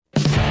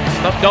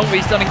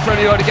McNulty's done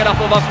incredibly well to get up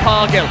above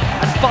Cargill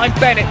and find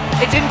Bennett.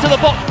 It's into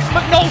the box.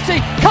 McNulty,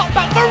 cut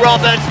back for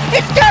Roberts.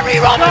 It's Gary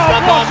Roberts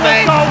for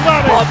Pompey.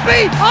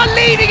 Pompey are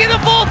leading in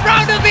the fourth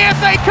round of the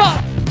FA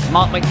Cup.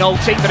 Mark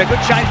McNulty, but a good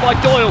chance by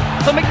Doyle.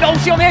 For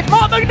McNulty on the edge.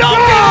 Mark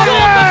McNulty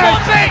scores for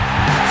Pompey.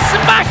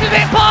 Smashes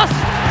it past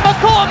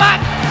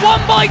McCormack.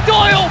 Won by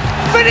Doyle.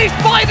 Finished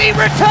by the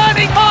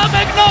returning Mark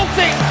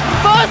McNulty.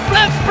 First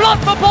left blood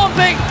for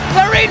Pompey.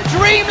 They're in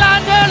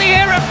dreamland early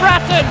here at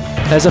Fratton.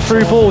 There's a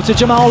through ball to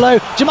Jamal Lowe.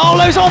 Jamal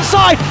Lowe's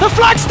onside. The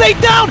flag stayed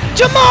down.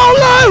 Jamal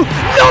Lowe,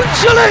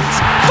 nonchalant,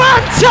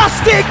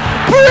 fantastic,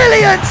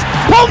 brilliant.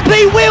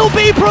 Pompey will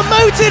be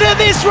promoted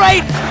at this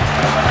rate.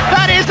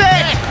 That is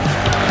it.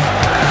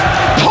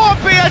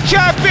 Pompey are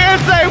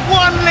champions. They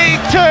won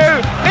League Two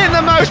in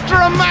the most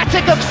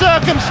dramatic of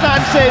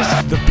circumstances.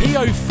 The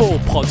PO4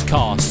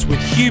 podcast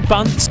with Hugh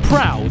Bunce,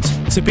 proud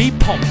to be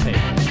Pompey.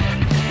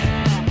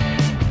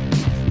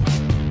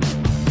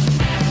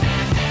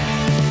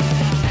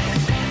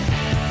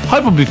 Hi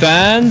Pompey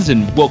fans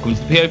and welcome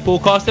to the PO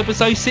Forecast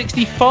episode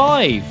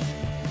 65.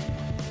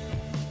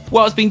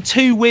 Well, it's been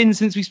 2 wins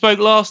since we spoke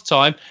last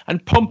time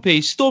and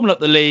Pompey storming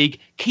up the league,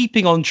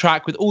 keeping on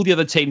track with all the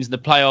other teams in the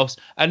playoffs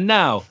and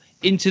now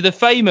into the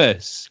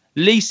famous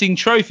Leasing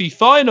Trophy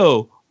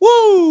final.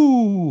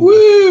 Woo!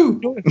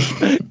 Woo!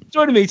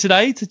 Joining me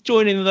today to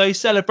join in those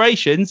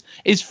celebrations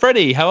is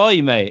Freddie. How are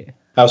you, mate?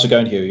 How's it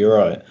going, Hugh? You all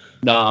right?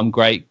 No, I'm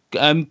great.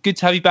 Good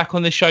to have you back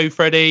on the show,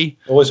 Freddie.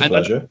 Always a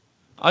pleasure.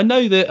 I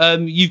know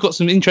that you've got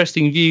some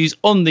interesting views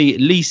on the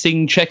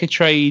Leasing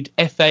Checkatrade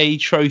FA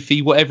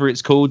Trophy, whatever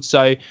it's called.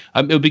 So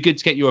it'll be good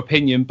to get your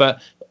opinion.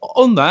 But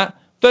on that,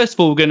 first of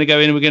all, we're going to go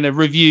in and we're going to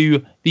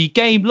review the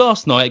game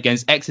last night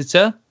against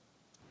Exeter.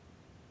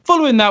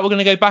 Following that, we're going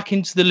to go back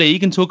into the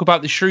league and talk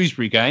about the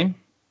Shrewsbury game.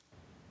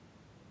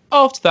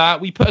 After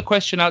that, we put a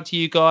question out to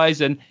you guys.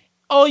 And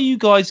are you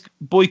guys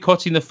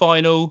boycotting the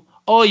final?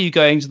 Are you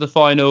going to the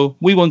final?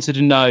 We wanted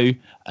to know.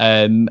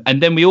 And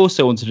then we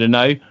also wanted to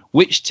know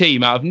which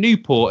team out of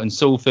Newport and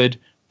Salford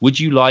would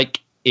you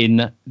like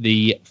in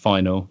the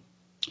final?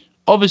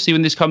 Obviously,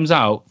 when this comes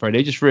out,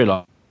 Freddie, just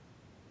realised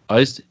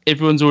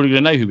everyone's already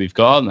going to know who we've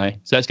got, aren't they?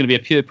 So that's going to be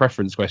a pure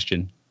preference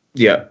question.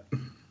 Yeah.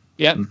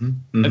 Yeah.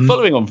 And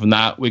following on from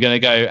that, we're going to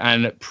go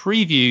and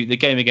preview the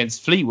game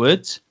against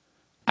Fleetwood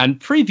and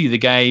preview the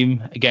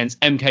game against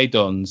MK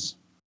Dons.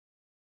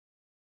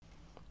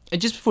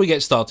 And just before we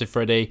get started,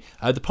 Freddie,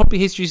 the Pompey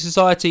History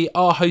Society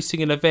are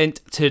hosting an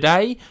event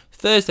today,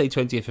 Thursday,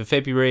 20th of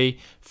February,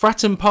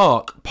 Fratton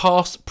Park,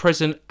 past,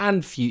 present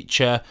and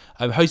future,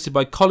 hosted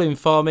by Colin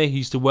Farmer, who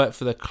used to work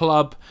for the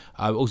club,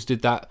 also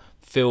did that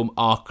film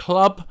Our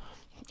Club,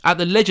 at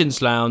the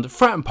Legends Lounge,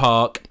 Fratton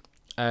Park,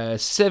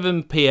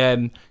 7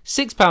 p.m,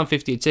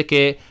 £6.50 a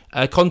ticket,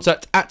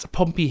 contact at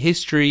Pompey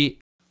History.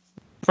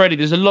 Freddie,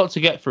 there's a lot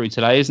to get through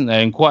today, isn't there?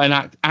 And quite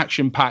an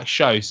action-packed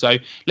show, so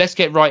let's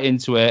get right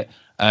into it.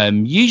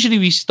 Usually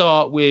we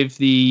start with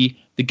the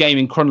game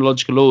in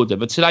chronological order,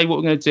 but today what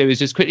we're going to do is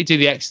just quickly do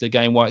the Exeter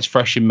game while it's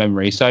fresh in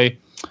memory. So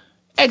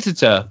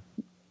Exeter,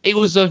 it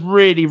was a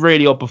really,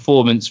 really odd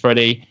performance,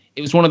 Freddie.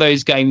 It was one of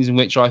those games in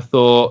which I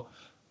thought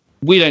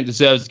we don't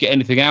deserve to get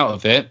anything out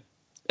of it.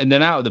 And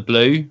then out of the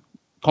blue,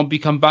 Pompey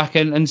come back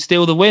and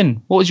steal the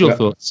win. What was your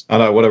thoughts? I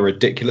know, what a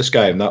ridiculous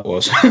game that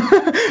was.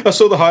 I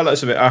saw the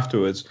highlights of it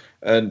afterwards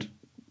and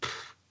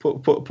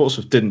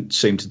Portsmouth didn't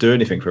seem to do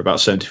anything for about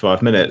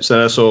 75 minutes. Then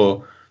I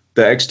saw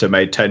that Exeter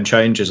made 10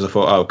 changes. I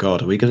thought, oh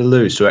God, are we going to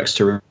lose to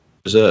Exeter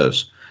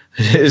reserves?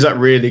 Is that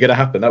really going to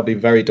happen? That would be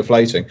very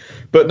deflating.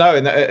 But no,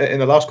 in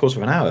the last quarter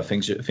of an hour,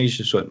 things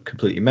just went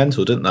completely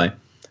mental, didn't they?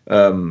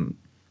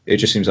 It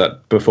just seems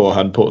like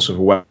beforehand, Portsmouth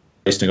were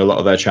wasting a lot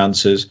of their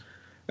chances.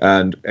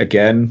 And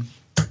again,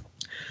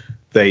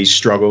 they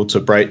struggled to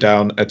break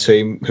down a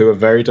team who are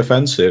very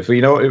defensive.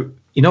 You know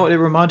what it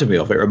reminded me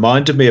of? It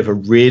reminded me of a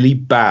really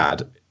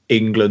bad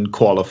England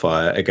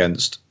qualifier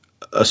against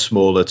a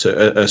smaller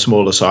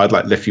side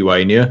like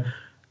Lithuania.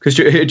 Because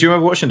do you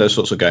remember watching those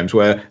sorts of games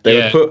where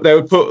they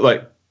would put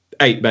like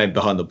 8 men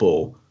behind the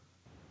ball,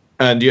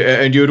 and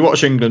you would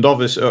watch England,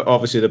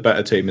 obviously the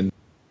better team in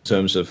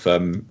terms of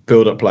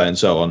build-up play and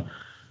so on,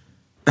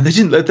 and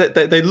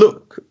they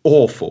look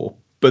awful,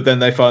 but then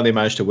they finally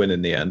managed to win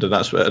in the end, and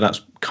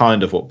that's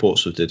kind of what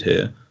Portsmouth did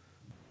here.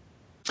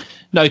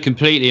 No,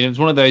 completely. And it was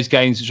one of those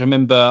games which I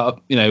remember,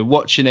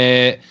 watching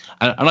it,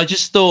 and I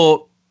just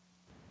thought,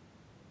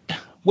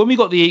 when we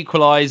got the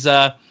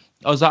equaliser,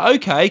 I was like,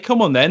 okay,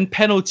 come on then,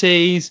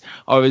 penalties.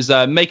 I was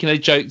making a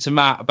joke to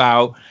Matt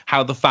about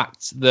how the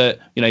fact that,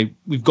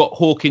 we've got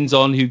Hawkins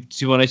on, who,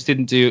 to be honest,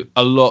 didn't do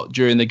a lot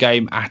during the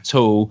game at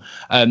all.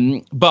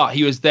 But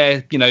he was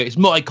there, it's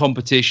my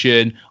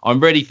competition.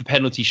 I'm ready for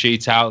penalty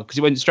shootout, because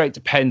it went straight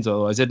to pens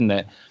otherwise, didn't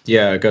it?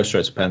 Yeah, it goes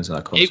straight to pens in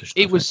that competition.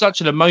 It was such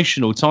an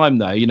emotional time,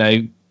 though,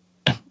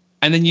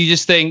 and then you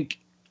just think,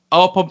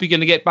 are Pompey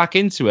going to get back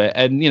into it?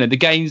 And, the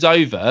game's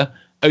over,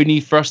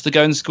 only for us to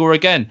go and score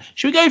again.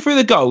 Should we go through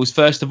the goals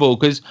first of all?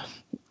 Because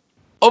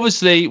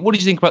obviously, what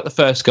did you think about the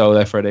first goal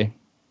there, Freddie?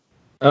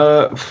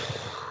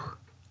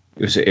 It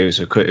it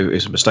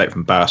was a mistake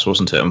from Bass,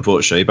 wasn't it?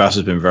 Unfortunately, Bass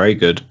has been very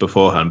good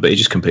beforehand, but he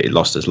just completely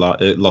lost his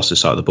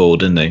side of the ball,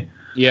 didn't he?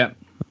 Yeah.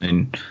 I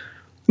mean,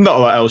 not a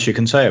lot else you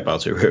can say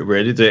about it,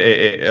 really.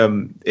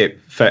 It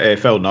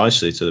fell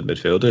nicely to the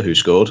midfielder who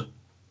scored,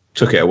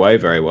 took it away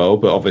very well,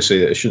 but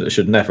obviously it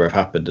should never have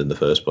happened in the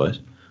first place.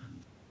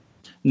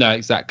 No,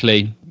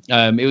 exactly.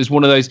 It was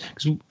one of those,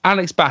 because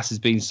Alex Bass has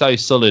been so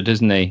solid,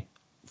 hasn't he?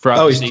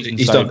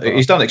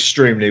 He's done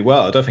extremely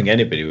well. I don't think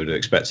anybody would have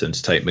expected him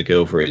to take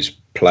McGilvery's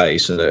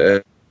place at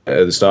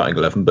the starting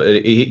 11, but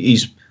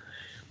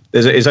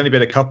there's only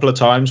been a couple of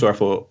times where I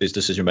thought his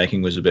decision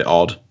making was a bit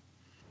odd,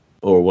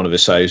 or one of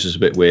his saves was a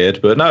bit weird.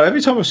 But no,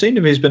 every time I've seen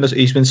him, he's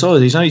been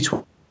solid. He's only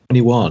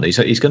 21. He's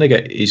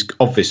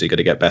obviously going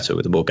to get better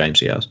with the more games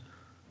he has.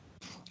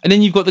 And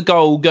then you've got the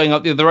goal going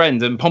up the other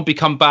end, and Pompey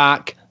come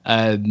back.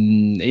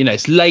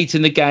 It's late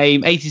in the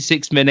game,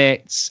 86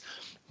 minutes.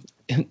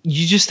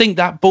 You just think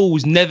that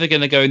ball's never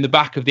going to go in the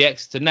back of the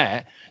Exeter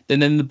net.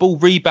 Then the ball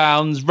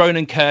rebounds.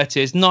 Ronan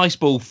Curtis, nice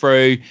ball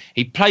through.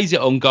 He plays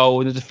it on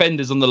goal, and the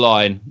defender's on the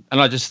line.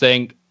 And I just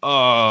think,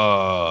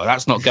 oh,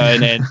 that's not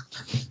going in.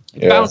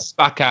 It bounces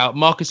back out.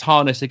 Marcus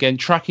Harness again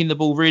tracking the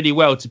ball really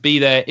well to be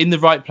there in the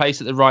right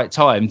place at the right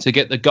time to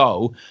get the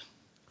goal.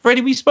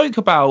 Freddie, we spoke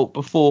about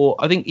before,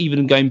 I think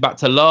even going back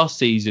to last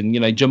season,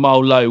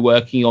 Jamal Lowe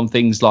working on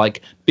things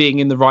like being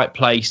in the right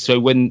place. So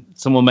when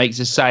someone makes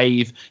a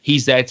save,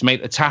 he's there to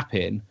make the tap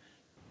in.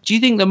 Do you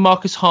think that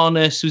Marcus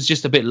Harness was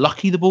just a bit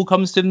lucky the ball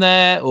comes to him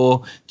there? Or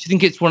do you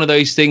think it's one of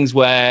those things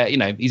where,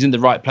 he's in the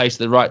right place at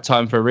the right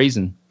time for a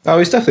reason? Oh,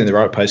 he's definitely in the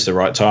right place at the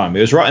right time.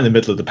 He was right in the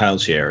middle of the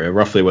penalty area,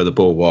 roughly where the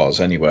ball was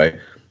anyway.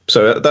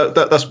 So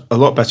that's a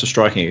lot better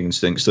striking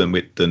instincts than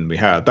we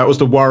had. That was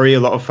the worry a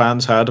lot of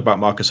fans had about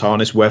Marcus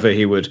Harness, whether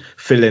he would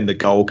fill in the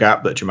goal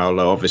gap that Jamal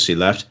Lowe obviously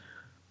left.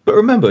 But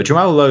remember,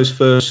 Jamal Lowe's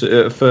first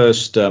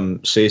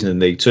season in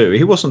League Two,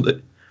 he wasn't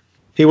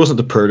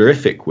the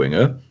prolific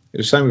winger. It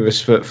was the same with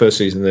his first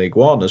season in League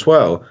One as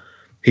well.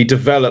 He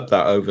developed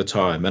that over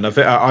time, and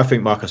I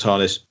think Marcus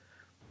Harness,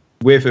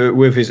 with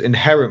his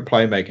inherent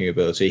playmaking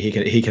ability,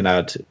 he can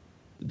add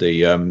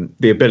the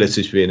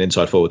ability to be an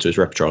inside forward to his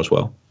repertoire as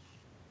well.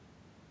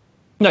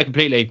 No,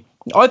 completely.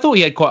 I thought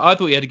he had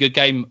a good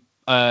game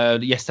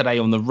yesterday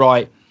on the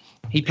right.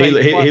 He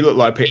looked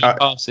like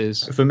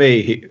passes. For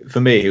me,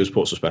 he was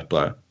Portsmouth's best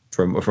player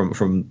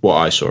from what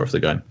I saw of the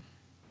game.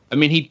 I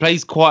mean, he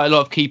plays quite a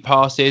lot of key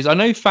passes. I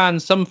know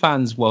some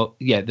fans.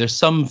 There's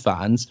some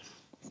fans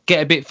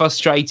get a bit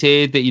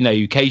frustrated that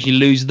you occasionally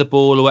lose the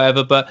ball or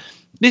whatever. But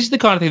this is the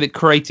kind of thing that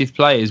creative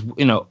players,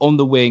 on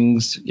the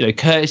wings.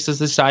 Curtis does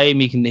the same.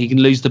 He can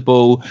lose the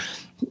ball.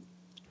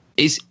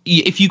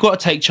 If you've got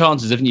to take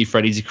chances, haven't you,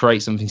 Freddie, to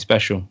create something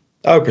special?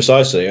 Oh,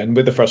 precisely. And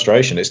with the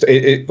frustration, it's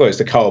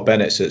the Carl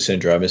Bennett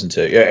syndrome, isn't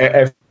it?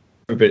 Yeah,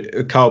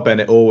 Carl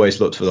Bennett always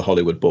looked for the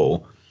Hollywood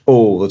ball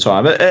all the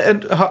time.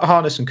 And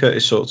Harness and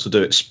Curtis sort of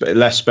do it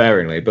less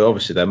sparingly, but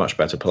obviously they're much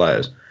better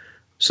players.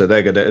 So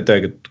they're going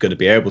to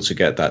be able to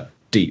get that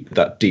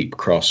deep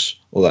cross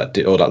or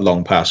that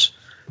long pass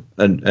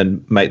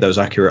and make those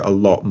accurate a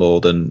lot more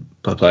than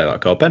a player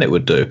like Carl Bennett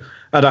would do.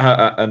 And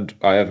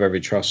I have every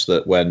trust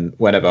that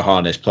whenever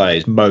Harness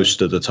plays,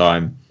 most of the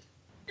time,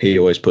 he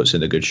always puts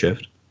in a good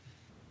shift.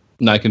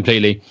 No,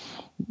 completely.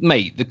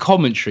 Mate, the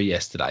commentary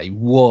yesterday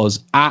was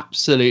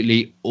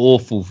absolutely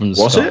awful from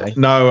the Was Sky. It?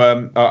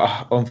 No,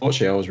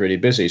 unfortunately, I was really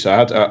busy. So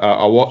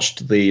I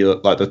watched the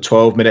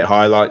 12-minute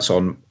highlights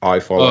on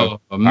iFollow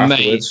afterwards.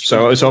 Mate.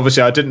 So it's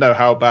obviously I didn't know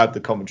how bad the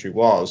commentary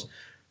was,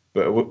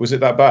 but was it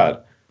that bad?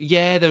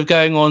 Yeah, they were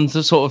going on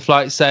to sort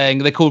of saying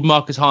they called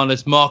Marcus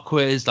Harness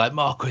Marquis,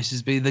 Marquis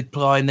has been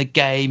playing the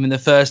game in the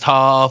first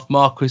half.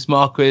 Marquis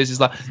is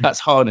that's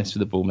Harness for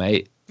the ball,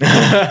 mate.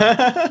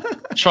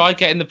 Try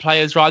getting the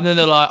players right, and then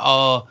they're like,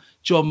 "Oh,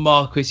 John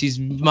Marquis is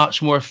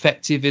much more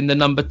effective in the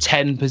number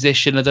 10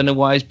 position. I don't know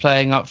why he's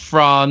playing up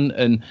front."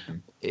 And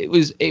it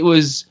was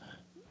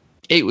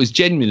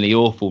genuinely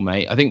awful,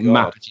 mate. I think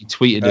Matt actually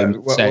tweeted him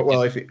and said,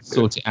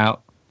 "Sort it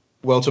out."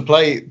 Well, to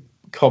play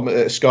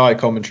Sky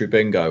commentary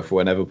bingo for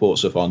whenever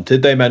Portsmouth on,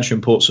 did they mention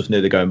Portsmouth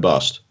nearly going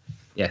bust?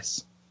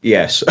 Yes.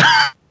 Yes.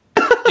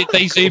 Did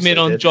they zoom in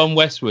on John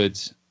Westwood?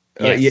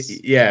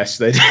 Yes. Yes,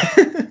 they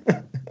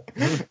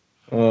did.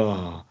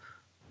 Oh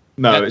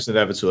no, it's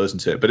inevitable,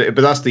 isn't it? But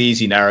that's the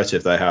easy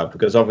narrative they have,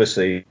 because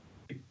obviously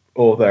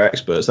all their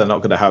experts, they're not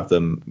going to have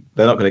them.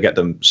 They're not going to get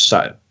them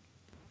sat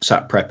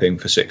prepping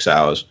for 6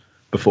 hours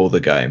before the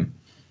game.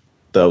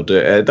 They'll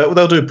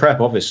do prep,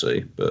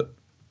 obviously, but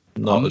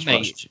not as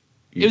much.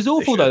 It was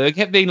awful though. They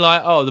kept being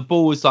like, "Oh, the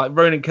ball was like."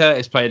 Ronan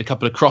Curtis played a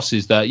couple of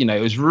crosses that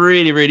it was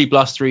really, really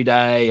blustery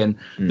day, and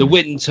the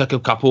wind took a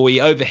couple. He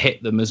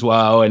overhit them as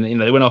well, and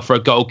they went off for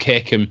a goal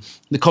kick. And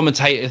the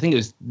commentator, I think it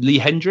was Lee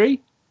Hendry,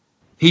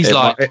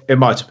 it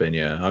might have been,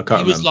 yeah. I can't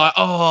remember. He was like,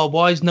 "Oh,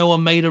 why has no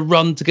one made a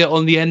run to get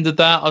on the end of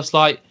that?" I was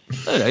like,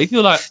 I don't know. If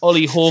you're like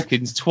Ollie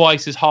Hawkins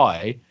twice as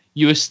high,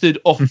 you were stood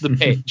off the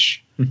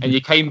pitch, and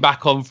you came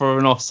back on for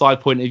an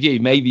offside point of view.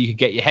 Maybe you could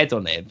get your head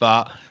on it,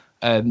 but.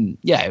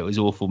 It was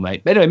awful,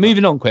 mate. But anyway,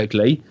 moving on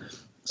quickly.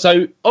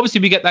 So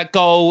obviously we get that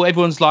goal.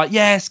 Everyone's like,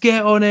 yes,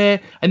 get on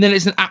it. And then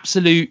it's an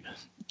absolute,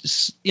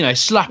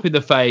 slap in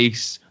the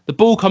face. The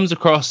ball comes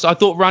across. I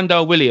thought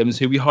Randall Williams,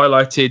 who we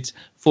highlighted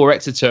for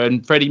Exeter,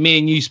 and Freddie, me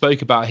and you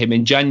spoke about him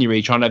in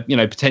January, trying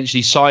to,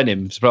 potentially sign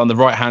him to play on the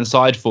right-hand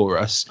side for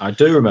us. I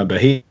do remember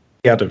he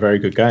had a very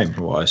good game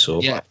from what I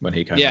saw when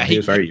he came on. He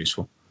was very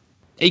useful.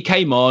 He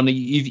came on.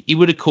 He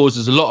would have caused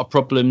us a lot of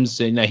problems.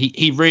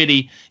 He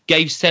really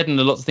gave Seddon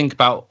a lot to think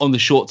about on the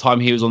short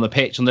time he was on the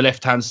pitch on the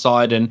left-hand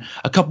side, and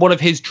one of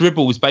his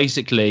dribbles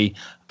basically,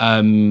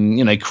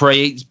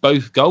 creates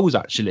both goals.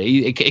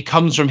 Actually, it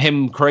comes from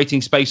him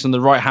creating space on the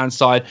right-hand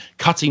side,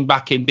 cutting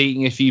back in,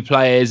 beating a few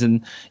players,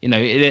 and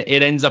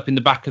it ends up in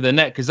the back of the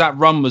net because that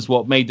run was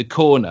what made the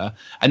corner.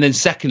 And then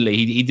secondly,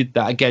 he did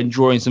that again,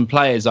 drawing some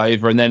players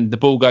over, and then the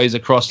ball goes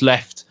across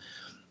left.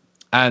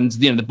 And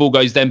the ball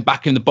goes then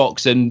back in the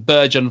box, and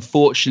Burge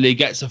unfortunately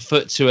gets a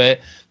foot to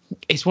it.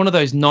 It's one of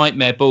those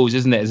nightmare balls,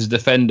 isn't it, as a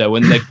defender,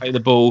 when they play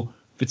the ball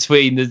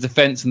between the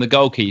defence and the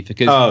goalkeeper?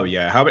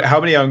 How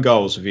many own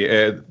goals have you?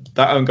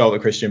 That own goal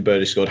that Christian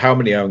Burge scored. How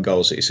many own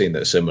goals have you seen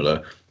that are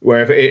similar?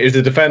 Where if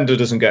the defender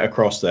doesn't get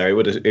across there, it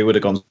would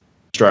have gone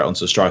straight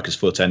onto the striker's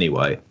foot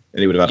anyway,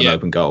 and he would have had an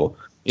open goal.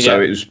 So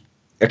it was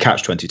a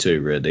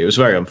catch-22. Really, it was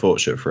very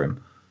unfortunate for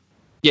him.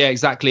 Yeah,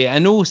 exactly.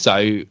 And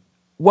also,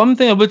 one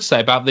thing I would say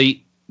about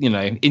the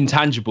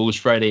intangibles,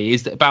 Freddie,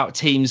 is that about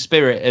team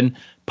spirit, and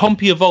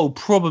Pompey of old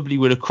probably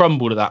would have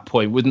crumbled at that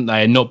point, wouldn't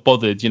they, and not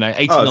bothered.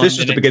 This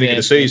was the beginning of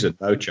the season.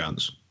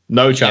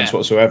 No chance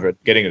whatsoever. At the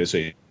beginning of the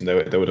season,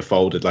 they would have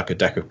folded like a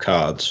deck of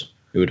cards.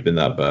 It would have been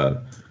that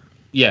bad.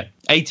 Yeah,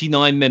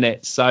 89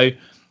 minutes. So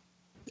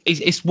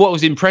it's what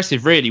was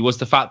impressive really was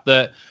the fact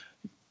that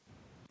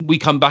we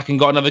come back and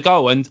got another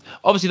goal, and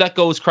obviously that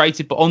goal was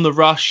created, but on the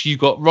rush you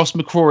got Ross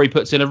McCrory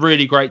puts in a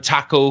really great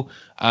tackle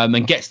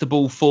and gets the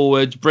ball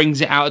forward, brings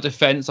it out of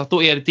defence. I thought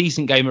he had a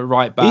decent game at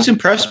right back. He's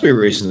impressed me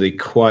recently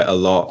quite a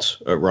lot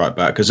at right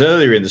back, because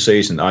earlier in the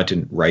season I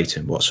didn't rate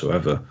him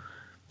whatsoever,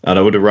 and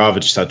I would have rather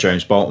just had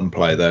James Bolton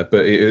play there,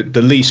 but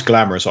the least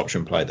glamorous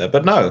option played there.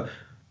 But no,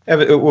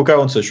 we'll go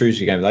on to the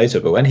Shrewsbury game later,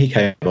 but when he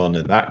came on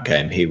in that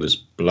game, he was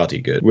bloody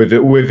good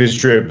with his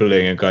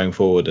dribbling and going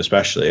forward,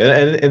 especially,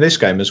 and in this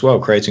game as well,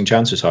 creating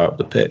chances high up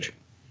the pitch.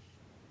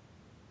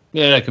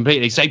 Yeah, no,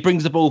 completely. So he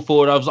brings the ball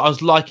forward. I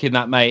was liking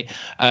that, mate.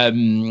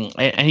 And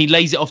he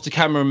lays it off to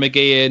Cameron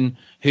McGeehan,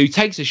 who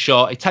takes a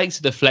shot. It takes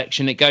a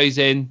deflection. It goes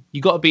in.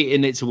 You got to be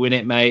in it to win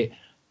it, mate.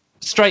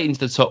 Straight into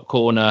the top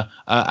corner,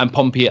 and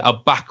Pompey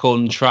are back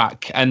on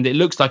track. And it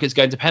looks like it's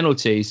going to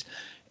penalties.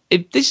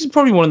 This is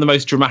probably one of the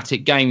most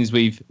dramatic games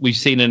we've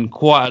seen in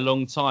quite a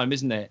long time,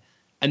 isn't it?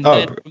 And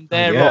then from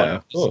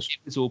there on,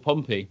 it's all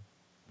Pompey.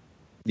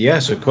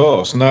 Yes, of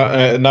course.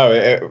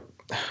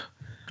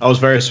 I was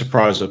very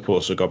surprised that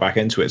Portsmouth got back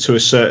into it to a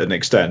certain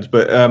extent,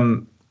 but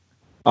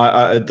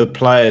the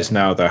players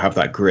now, though, have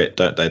that grit,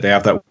 don't they? They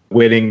have that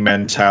winning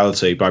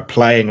mentality by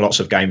playing lots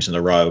of games in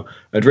a row.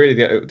 And really,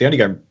 the only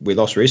game we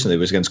lost recently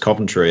was against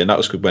Coventry, and that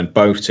was good when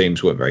both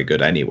teams weren't very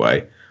good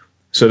anyway.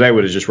 So they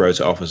would have just wrote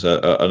it off as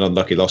an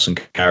unlucky loss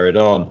and carried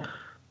on.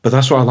 But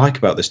that's what I like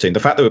about this team. The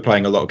fact that we're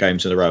playing a lot of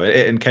games in a row,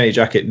 and Kenny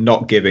Jackett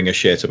not giving a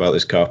shit about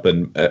this cup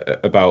and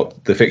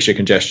about the fixture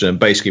congestion, and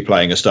basically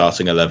playing a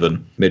starting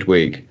 11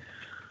 midweek.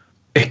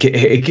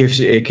 It gives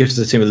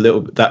the team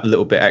that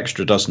little bit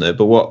extra, doesn't it?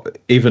 But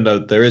even though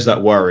there is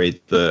that worry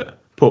that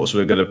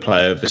Portsmouth are going to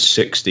play over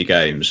 60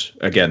 games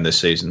again this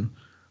season.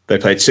 They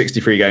played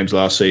 63 games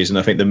last season.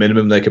 I think the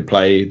minimum they could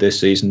play this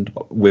season,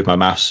 with my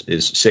maths,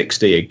 is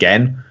 60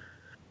 again.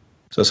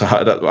 So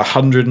that's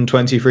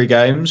 123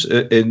 games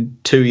in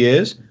 2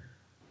 years.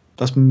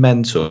 That's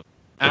mental.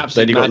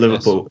 Absolutely. Then you got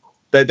Liverpool.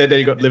 Then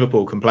you got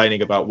Liverpool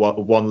complaining about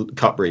one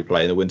cup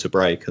replay in the winter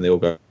break, and they all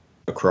go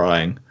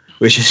crying,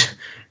 which is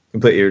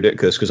completely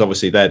ridiculous because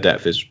obviously their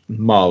depth is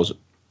miles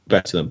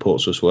better than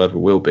Portsmouth will ever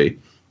will be.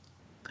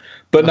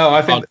 But no,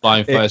 I think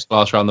flying first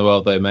class around the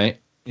world, though, mate.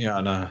 Yeah,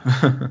 I know.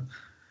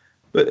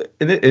 But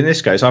in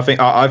this case, I think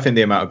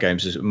the amount of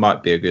games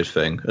might be a good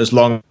thing, as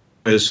long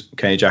as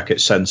Kenny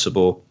Jackett's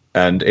sensible.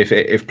 And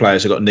if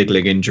players have got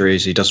niggling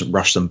injuries, he doesn't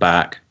rush them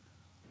back.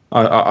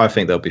 I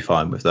think they'll be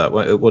fine with that.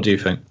 What do you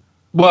think?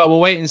 Well,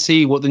 we'll wait and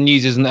see what the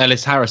news is on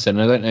Ellis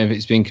Harrison. I don't know if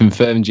it's been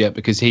confirmed yet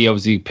because he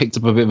obviously picked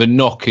up a bit of a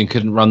knock and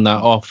couldn't run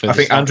that off. I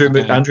think Andrew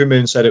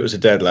Moon said it was a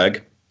dead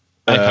leg.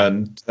 Okay.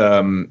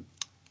 And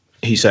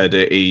he said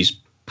he's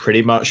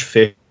pretty much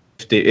 50.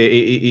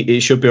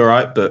 It should be all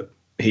right, but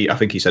I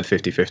think he said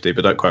 50-50,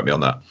 but don't quote me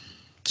on that.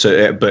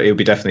 So, but he'll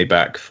be definitely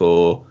back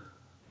for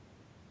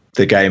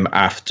the game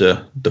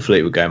after the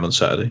Fleetwood game on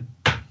Saturday.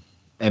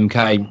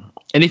 MK.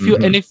 And if you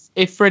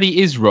if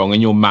Freddie is wrong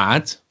and you're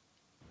mad,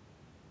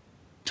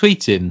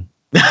 tweet him.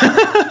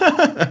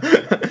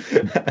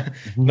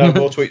 No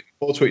more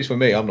tweets for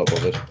me. I'm not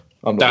bothered.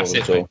 That's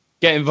it, at all.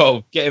 Get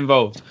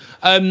involved.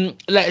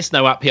 Let us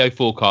know at PO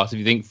Forecast if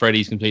you think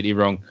Freddie's completely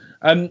wrong.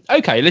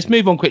 Okay, let's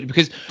move on quickly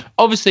because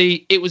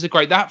obviously it was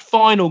that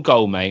final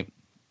goal, mate.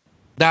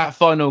 That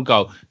final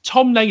goal.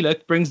 Tom Naylor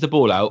brings the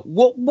ball out.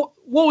 What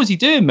was he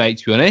doing, mate,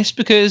 to be honest?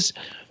 Because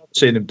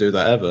seen him do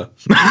that ever.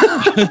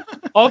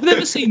 I've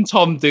never seen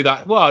Tom do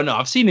that. Well, no,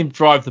 I've seen him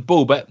drive the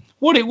ball, but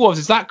what it was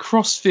is that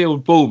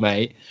cross-field ball,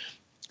 mate.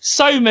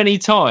 So many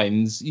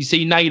times you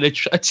see Naylor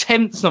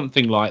attempt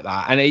something like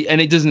that, and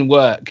it doesn't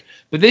work.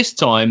 But this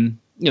time,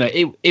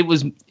 it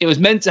was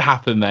meant to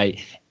happen,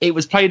 mate. It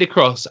was played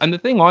across, and the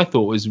thing I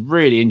thought was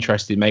really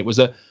interesting, mate, was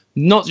that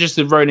not just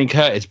that Ronan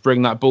Curtis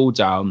bring that ball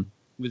down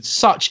with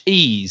such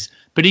ease,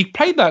 but he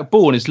played that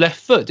ball on his left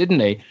foot, didn't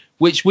he?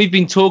 Which we've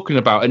been talking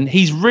about, and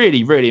he's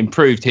really, really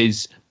improved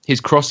his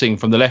crossing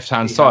from the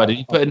left-hand side. And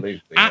he put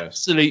an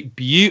absolute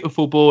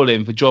beautiful ball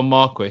in for John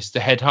Marquis to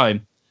head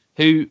home,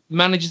 who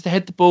manages to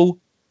head the ball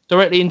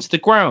directly into the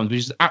ground, which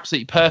is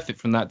absolutely perfect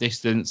from that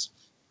distance.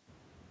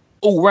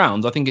 All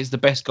round, I think it's the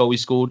best goal he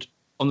scored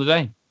on the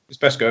day. It's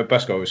best goal.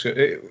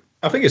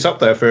 I think it's up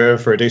there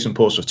for a decent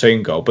Portsmouth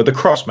team goal. But the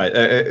cross made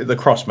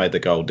the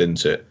goal,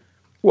 didn't it?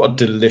 What a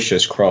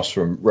delicious cross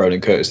from Ronan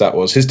Curtis that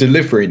was. His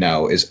delivery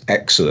now is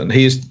excellent.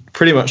 He is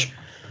pretty much.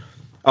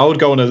 I would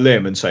go on a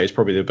limb and say he's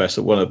probably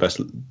one of the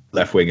best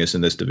left wingers in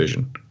this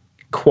division,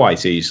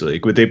 quite easily,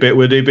 with the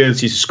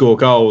ability to score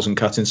goals and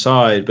cut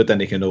inside. But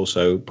then he can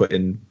also put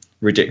in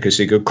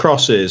ridiculously good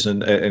crosses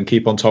and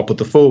keep on top of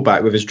the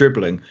fullback with his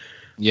dribbling.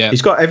 Yeah,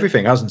 he's got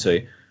everything, hasn't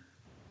he?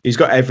 He's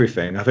got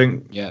everything. I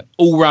think. Yeah,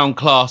 all-round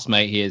class,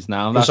 mate. He is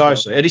now.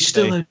 Precisely, and he's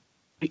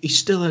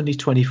still only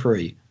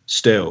 23.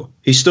 Still,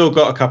 he's still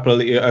got a couple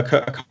of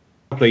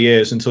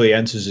years until he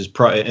enters his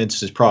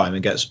prime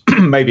and gets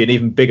maybe an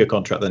even bigger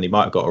contract than he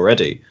might have got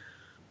already.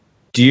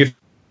 Do you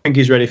think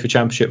he's ready for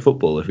Championship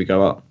football if we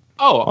go up?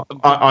 Oh,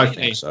 I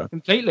think so.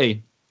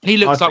 Completely. He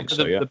looks like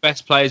the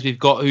best players we've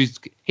got.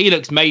 He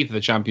looks made for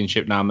the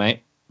Championship now,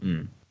 mate.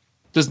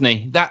 Doesn't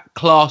he? That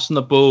class on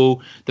the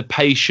ball, the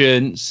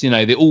patience,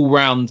 the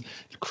all-round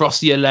cross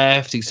to your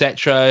left,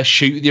 etc.,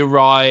 shoot to your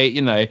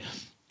right.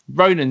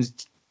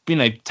 Ronan's.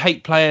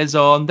 Take players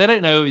on. They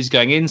don't know if he's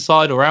going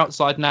inside or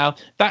outside now.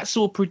 That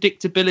sort of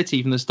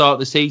predictability from the start of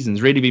the season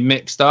has really been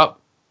mixed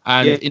up.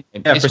 And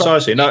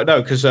precisely. No,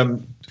 because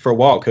for a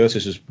while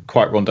Curtis was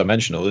quite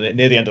one-dimensional.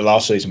 Near the end of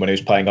last season, when he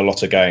was playing a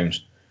lot of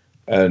games,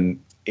 and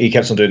he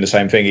kept on doing the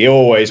same thing. He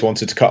always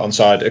wanted to cut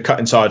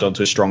inside onto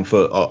his strong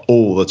foot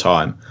all the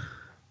time.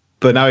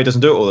 But now he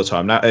doesn't do it all the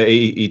time. Now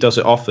he does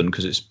it often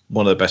because it's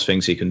one of the best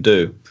things he can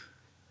do.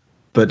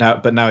 But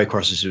now he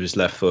crosses with his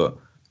left foot.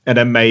 And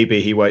then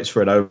maybe he waits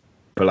for an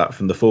overlap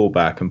from the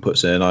fullback and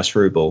puts in a nice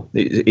through ball.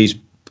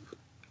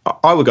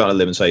 I would go on a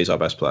limb and say he's our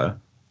best player.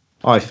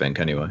 I think,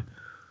 anyway.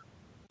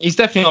 He's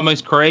definitely our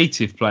most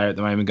creative player at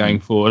the moment going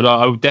forward.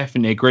 I would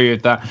definitely agree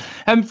with that.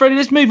 Freddie,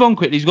 let's move on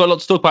quickly. He's got a lot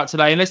to talk about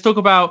today. And let's talk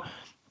about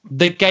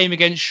the game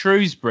against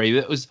Shrewsbury.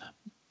 That was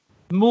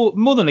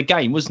more than a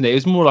game, wasn't it? It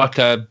was more like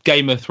a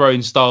Game of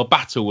Thrones style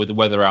battle with the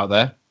weather out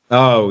there.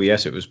 Oh,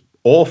 yes. It was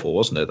awful,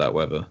 wasn't it, that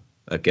weather?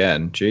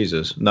 Again,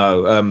 Jesus.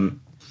 No,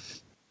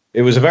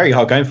 it was a very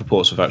hard game for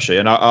Portsmouth, actually,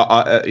 and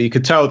I you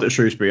could tell that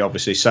Shrewsbury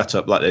obviously set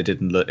up like they did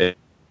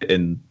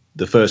in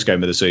the first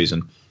game of the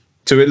season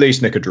to at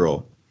least nick a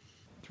draw.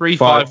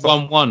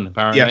 3-5-1-1,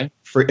 apparently. Yeah,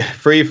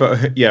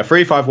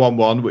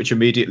 3-5-1-1, which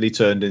immediately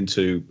turned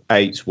into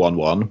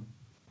 8-1-1,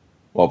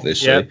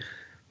 obviously. Yep.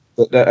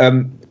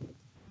 But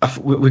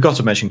we've got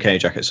to mention Kenny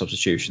Jackett's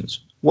substitutions.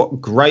 What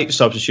great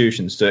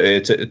substitutions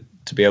to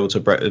be able to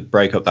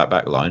break up that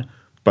back line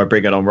by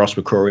bringing on Ross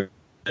McCrory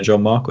and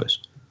John Marquis.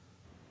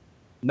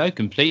 No,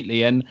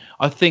 completely. And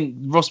I think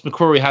Ross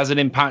McCrory has an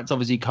impact.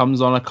 Obviously, he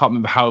comes on. I can't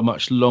remember how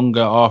much longer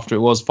after it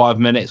was, 5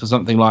 minutes or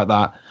something like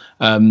that.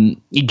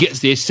 He gets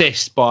the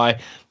assist by,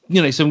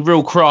 some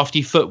real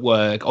crafty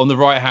footwork on the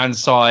right-hand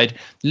side,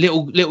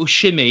 little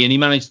shimmy, and he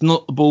managed to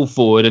knock the ball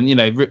forward and,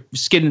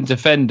 skin the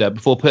defender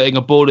before putting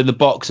a ball in the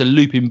box, a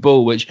looping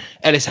ball, which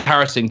Ellis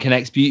Harrison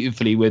connects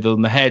beautifully with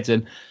on the head.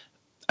 And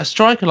a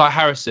striker like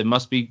Harrison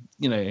must be,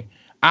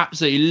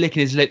 absolutely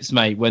licking his lips,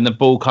 mate, when the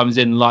ball comes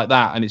in like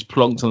that and it's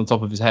plonked on the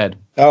top of his head.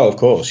 Oh, of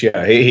course,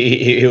 yeah.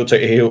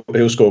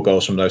 He'll score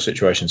goals from those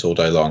situations all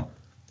day long.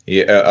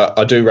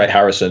 I do rate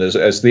Harrison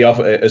as the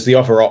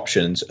other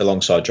options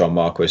alongside John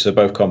Marquis. They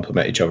both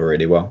complement each other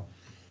really well.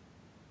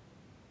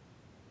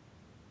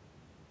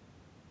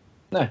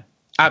 No,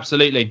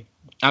 absolutely.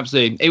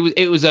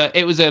 It was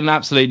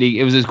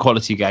a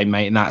quality game,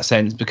 mate, in that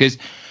sense, because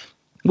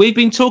we've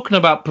been talking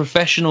about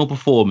professional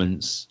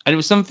performance, and it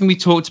was something we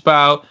talked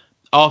about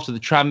after the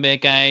Tranmere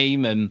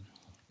game, and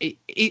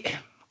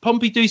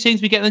Pompey do seem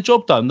to be getting the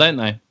job done, don't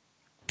they?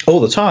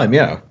 All the time,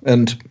 yeah.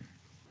 And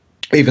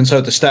even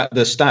so, the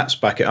stats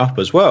back it up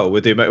as well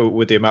with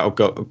the amount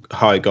of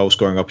high goal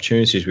scoring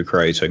opportunities we're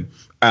creating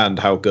and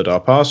how good our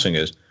passing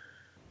is.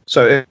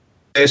 So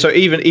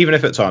even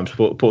if at times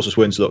Portsmouth's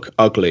wins look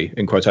ugly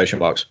in quotation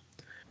marks,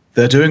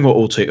 they're doing what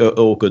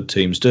all good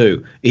teams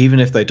do.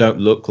 Even if they don't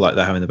look like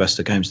they're having the best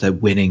of games, they're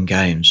winning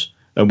games.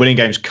 And winning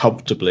games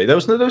comfortably. There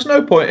was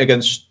no point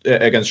against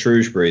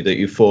Shrewsbury that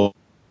you thought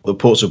the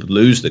Portsmouth would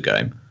lose the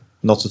game.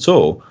 Not at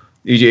all.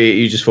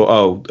 You just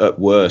thought, at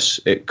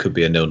worst, it could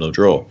be a 0-0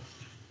 draw.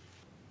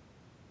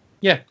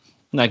 Yeah,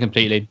 No,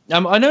 completely.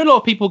 I know a lot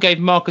of people gave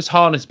Marcus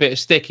Harness a bit of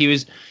stick. He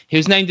was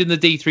named in the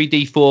D3,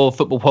 D4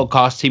 Football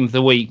Podcast Team of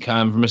the Week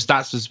from a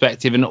stats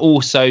perspective, and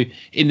also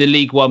in the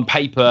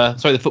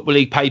the Football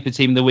League paper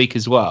Team of the Week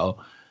as well.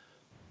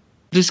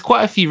 There's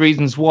quite a few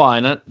reasons why,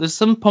 and there's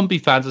some Pompey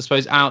fans, I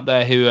suppose, out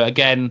there who,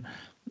 again,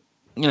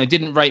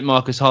 didn't rate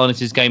Marcus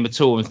Harness's game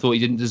at all and thought he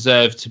didn't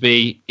deserve to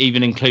be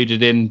even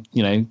included in,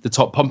 the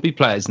top Pompey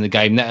players in the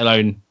game, let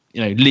alone,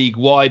 league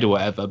wide or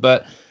whatever.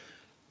 But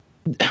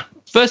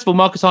first of all,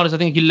 Marcus Harness, I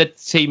think he led the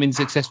team in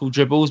successful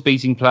dribbles,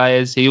 beating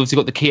players. He also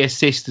got the key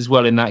assist as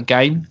well in that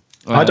game.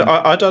 I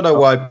don't know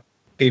why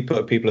people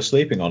are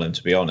sleeping on him,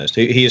 to be honest.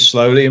 He is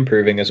slowly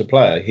improving as a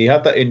player. He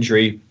had that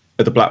injury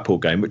at the Blackpool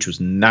game, which was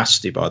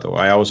nasty, by the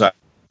way. I was at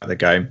the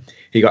game.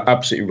 He got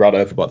absolutely run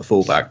over by the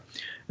fullback.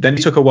 Then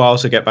he took a while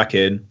to get back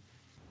in,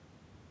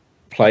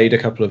 played a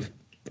couple of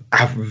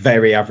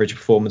very average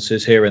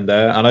performances here and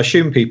there. And I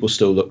assume people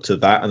still look to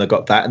that and they've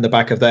got that in the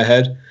back of their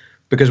head.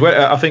 Because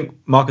I think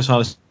Marcus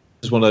Harness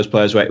is one of those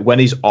players where when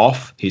he's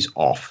off, he's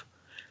off.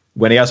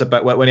 When he has a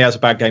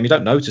bad game, you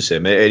don't notice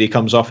him. He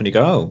comes off and you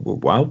go, oh,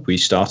 wow, we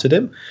started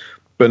him.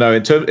 But no,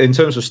 in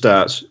terms of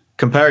stats,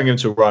 comparing him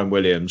to Ryan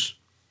Williams,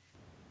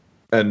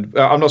 and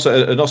I'm not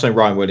saying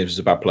Ryan Williams is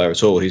a bad player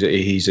at all. He's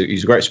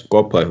a great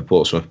squad player for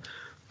Portsmouth.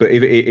 But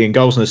in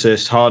goals and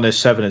assists, Harness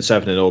 7 and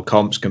 7 in all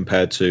comps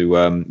compared to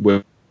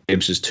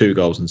Williams' 2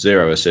 goals and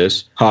 0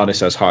 assists.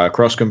 Harness has higher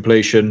cross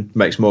completion,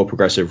 makes more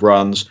progressive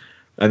runs.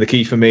 And the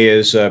key for me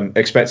is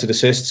expected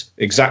assists,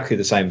 exactly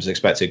the same as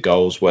expected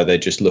goals, where they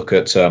just look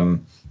at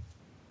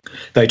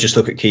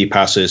key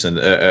passes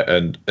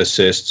and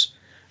assists,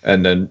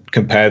 and then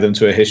compare them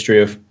to a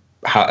history of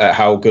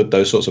how good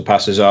those sorts of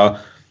passes are.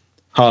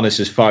 Harness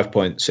is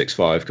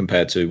 5.65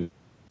 compared to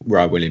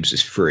Ryan Williams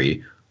is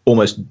 3,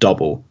 almost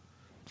double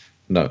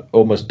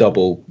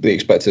the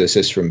expected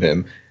assists from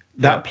him.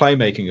 That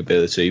playmaking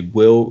ability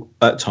will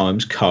at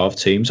times carve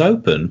teams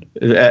open,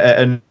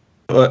 and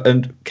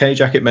Kenny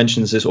Jackett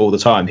mentions this all the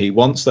time. He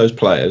wants those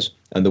players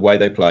and the way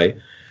they play.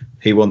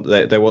 They want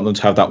them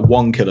to have that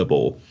one killer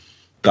ball,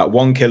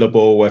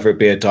 whether it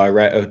be a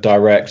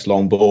direct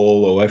long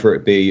ball or whether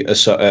it be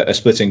a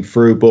splitting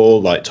through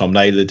ball like Tom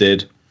Naylor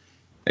did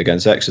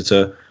against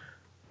Exeter.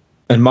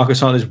 And Marcus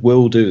Harness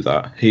will do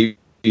that.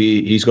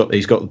 He's got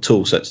the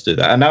tool set to do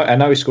that, and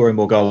now he's scoring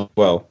more goals as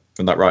well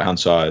from that right hand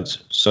side.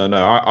 So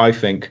no, I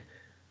think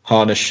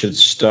Harness should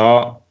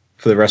start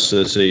for the rest of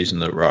the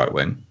season at right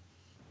wing.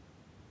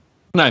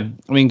 No, I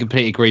mean,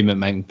 complete agreement,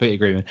 mate. Complete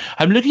agreement.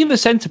 I'm looking at the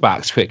centre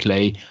backs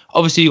quickly.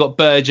 Obviously, you've got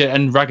Berger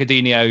and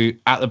Ragadinho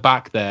at the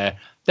back there.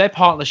 Their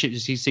partnership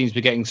just seems to be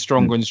getting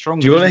stronger and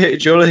stronger. Do you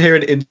want to hear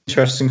an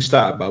interesting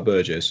stat about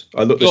Burgess?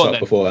 I looked this up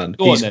beforehand.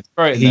 He's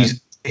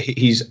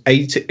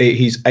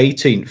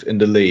 18th in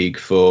the league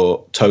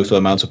for total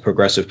amount of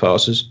progressive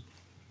passes.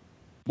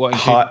 What,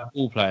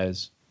 all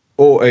players?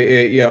 All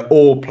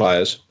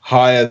players,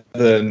 higher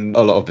than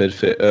a lot of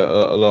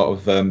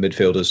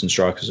midfielders and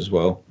strikers as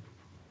well.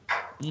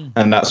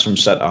 And that's from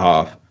centre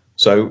half.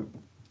 So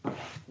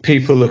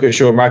people look at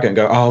Sean Raggett and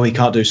go, "Oh, he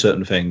can't do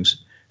certain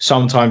things.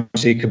 Sometimes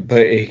he can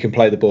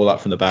play the ball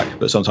up from the back,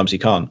 but sometimes he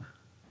can't."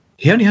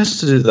 He only has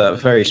to do that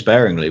very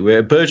sparingly.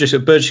 Where Burgess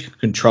can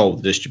control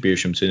the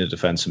distribution between the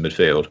defence and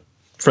midfield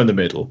from the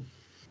middle.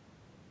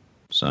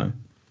 So,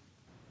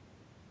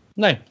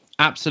 no,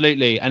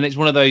 absolutely, and it's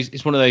one of those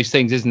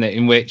things, isn't it,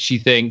 in which you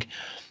think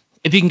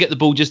if you can get the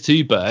ball just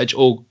to Burge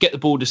or get the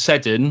ball to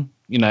Seddon,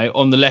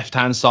 on the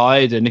left-hand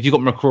side, and if you've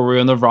got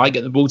McCrory on the right,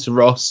 get the ball to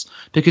Ross,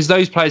 because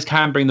those players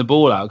can bring the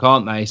ball out,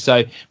 can't they?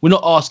 So we're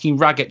not asking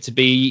Raggett to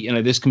be,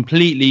 this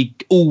completely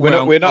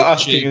all-round... We're not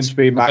asking him to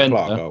be Matt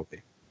Clark, are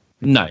we?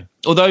 No.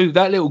 Although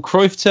that little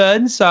Cruyff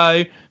turn,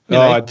 so...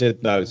 I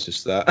did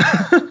notice that.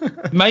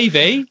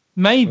 maybe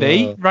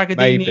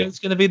Ragadinho is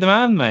going to be the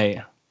man, mate.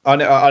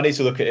 I need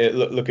to look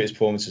at his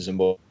performances in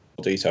more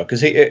detail,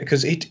 because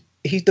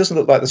he doesn't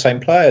look like the same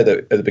player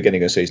at the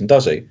beginning of the season,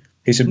 does he?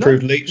 He's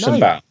improved leaps and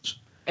bounds.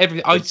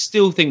 I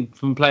still think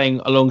from playing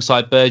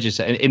alongside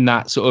Burgess in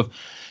that sort of,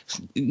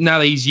 now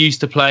that he's used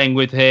to playing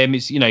with him,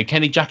 it's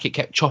Kenny Jackett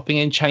kept chopping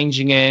and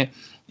changing it.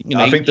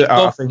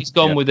 He's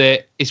gone with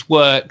it. It's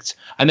worked,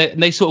 and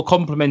they sort of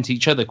complement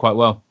each other quite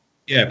well.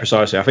 Yeah,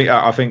 precisely.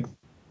 I think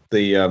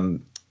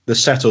the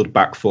settled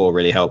back four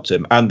really helped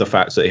him, and the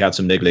fact that he had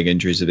some niggling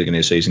injuries at the beginning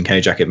of the season.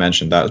 Kenny Jackett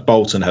mentioned that.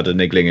 Bolton had a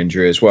niggling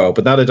injury as well,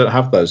 but now they don't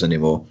have those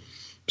anymore.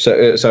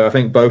 So I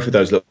think both of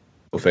those little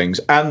things,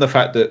 and the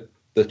fact that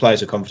the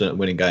players are confident in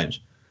winning games,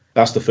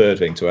 that's the third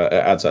thing to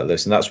add to that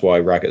list, and that's why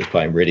Raggett is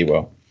playing really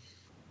well.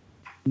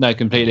 No,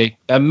 completely,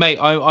 mate.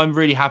 I'm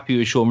really happy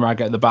with Sean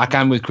Raggett at the back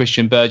and with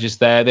Christian Burgess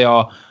there. They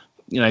are,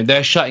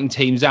 they're shutting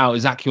teams out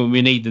exactly when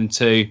we need them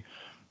to.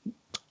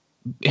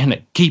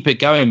 Keep it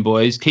going,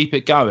 boys. Keep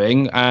it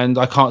going, and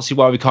I can't see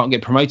why we can't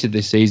get promoted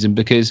this season,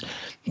 because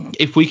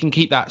if we can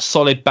keep that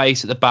solid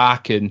base at the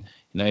back, and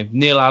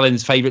Neil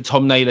Allen's favourite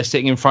Tom Naylor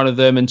sitting in front of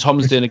them, and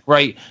Tom's doing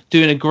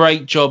a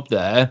great job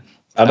there.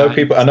 I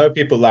know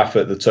people laugh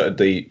at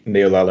the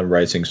Neil Allen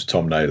ratings for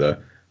Tom Naylor,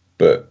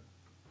 but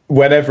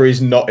whenever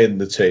he's not in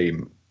the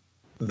team,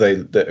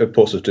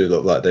 Portsmouth do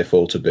look like they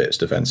fall to bits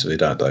defensively,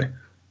 don't they?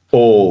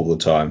 All the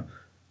time.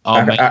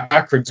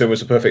 Accrington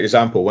was a perfect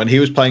example. When he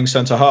was playing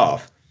centre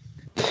half,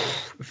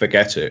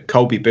 forget it.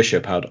 Colby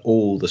Bishop had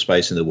all the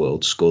space in the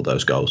world to score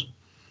those goals.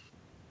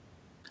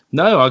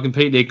 No, I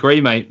completely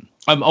agree, mate.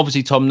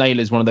 Obviously, Tom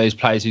Naylor is one of those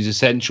players who's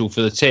essential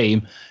for the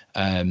team.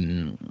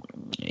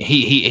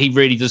 He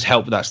really does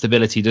help with that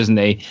stability, doesn't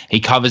he?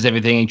 He covers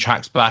everything, he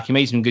tracks back. He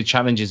made some good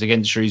challenges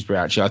against Shrewsbury,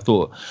 actually, I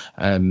thought.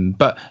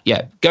 But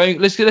yeah,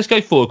 let's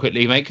go forward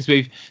quickly, mate, because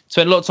we've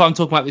spent a lot of time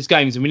talking about these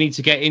games, and we need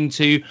to get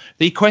into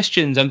the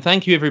questions. And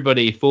thank you,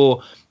 everybody,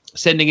 for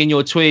sending in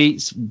your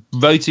tweets,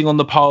 voting on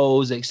the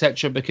polls,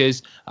 etc.,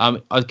 because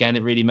again,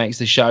 it really makes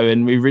the show,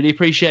 and we really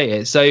appreciate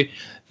it. So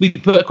we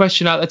put a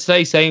question out there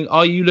today saying,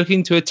 are you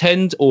looking to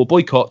attend or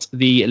boycott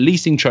the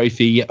Leasing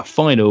Trophy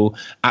final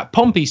at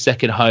Pompey's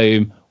second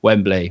home,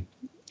 Wembley?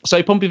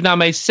 So Pompey have now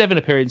made 7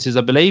 appearances,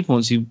 I believe,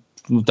 once you've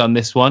done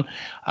this one,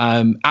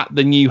 at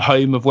the new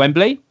home of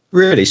Wembley.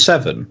 Really,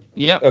 7?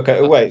 Yeah.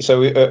 Okay, wait,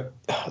 so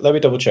let me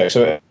double check.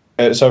 So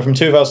from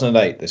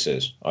 2008, this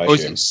is, I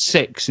assume.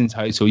 6 in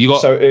total. You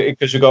got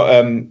because you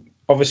got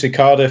obviously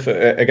Cardiff,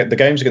 the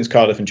games against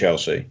Cardiff and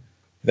Chelsea.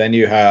 Then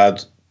you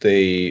had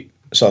the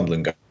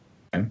Sunderland game.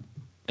 And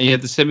you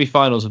had the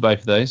semi-finals of both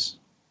of those.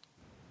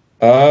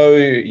 Oh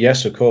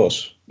yes, of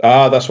course.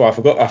 That's why I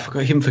forgot.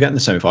 Even forgetting the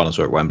semi-finals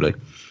were at Wembley.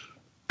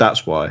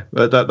 That's why.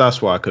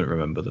 That's why I couldn't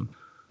remember them.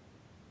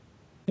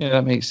 Yeah,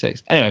 that makes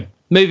sense. Anyway,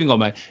 moving on,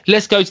 mate.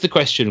 Let's go to the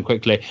question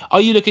quickly.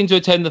 Are you looking to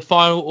attend the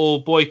final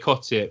or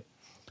boycott it?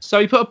 So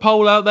we put a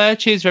poll out there.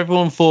 Cheers for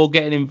everyone for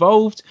getting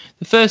involved.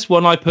 The first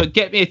one I put,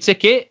 get me a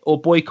ticket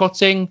or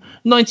boycotting.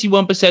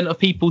 91% of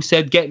people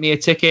said get me a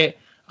ticket,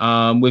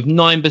 with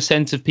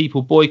 9% of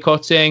people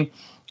boycotting.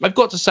 I've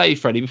got to say,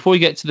 Freddie, before we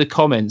get to the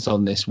comments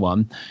on this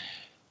one,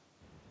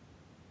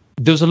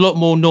 there was a lot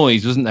more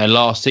noise, wasn't there,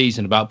 last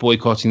season about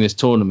boycotting this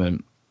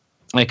tournament?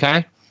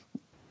 Okay?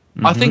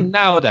 Mm-hmm. I think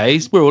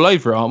nowadays we're all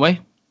over it, aren't we?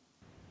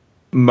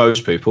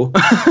 Most people.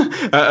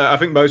 I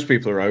think most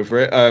people are over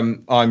it.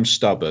 I'm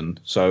stubborn,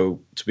 so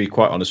to be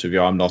quite honest with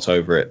you, I'm not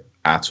over it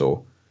at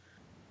all.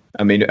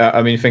 I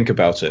mean, think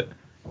about it.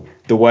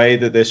 The way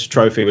that this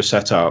trophy was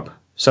set up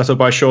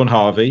by Sean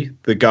Harvey,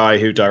 the guy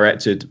who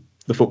directed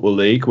the Football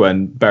League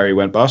when Bury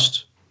went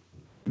bust,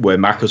 where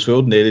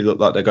Macclesfield nearly looked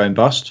like they're going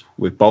bust,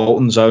 with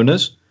Bolton's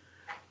owners,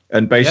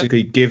 and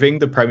basically giving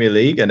the Premier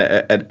League an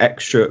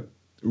extra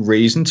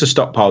reason to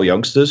stockpile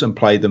youngsters and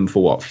play them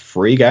for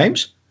 3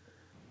 games?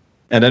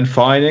 And then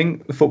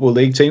fining the Football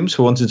League teams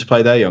for wanting to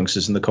play their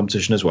youngsters in the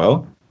competition as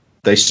well.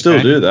 They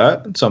still do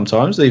that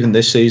sometimes, even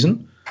this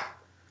season.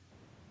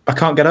 I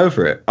can't get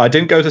over it. I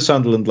didn't go to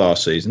Sunderland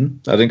last season.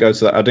 I didn't go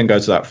to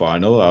that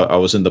final. I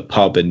was in the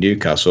pub in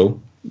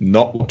Newcastle,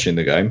 not watching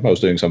the game. I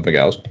was doing something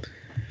else.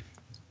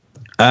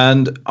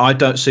 And I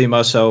don't see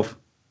myself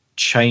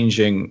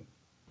changing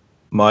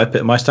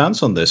my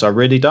stance on this. I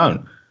really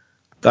don't.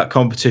 That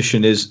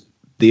competition is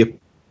the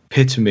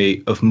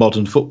epitome of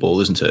modern football,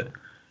 isn't it?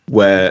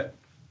 Where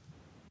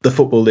the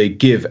Football League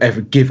give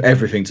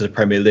everything to the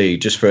Premier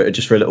League just for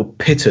a little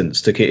pittance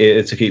to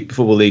keep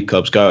Football League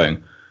clubs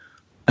going,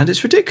 and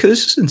it's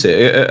ridiculous, isn't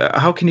it?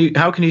 How can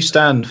you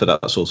stand for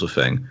that sort of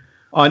thing?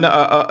 I know,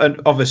 and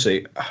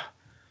obviously,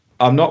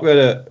 I'm not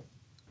gonna.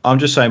 I'm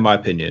just saying my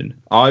opinion.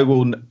 I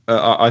will.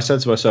 I said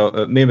to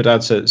myself, me and my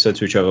dad said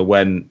to each other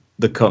when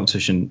the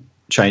competition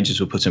changes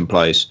were put in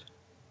place,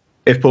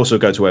 if Portsmouth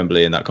go to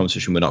Wembley in that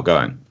competition, we're not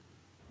going.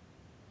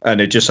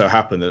 And it just so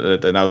happened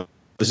that now.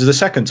 This is the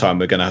second time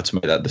we're going to have to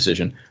make that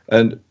decision.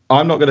 And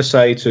I'm not going to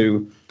say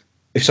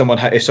if someone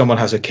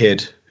has a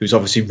kid who's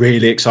obviously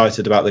really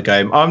excited about the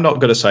game, I'm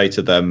not going to say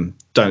to them,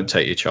 don't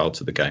take your child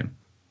to the game.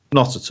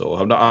 Not at all.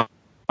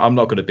 I'm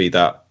not going to be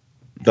that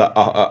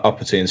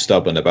uppity and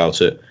stubborn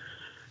about it.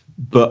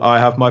 But I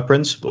have my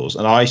principles.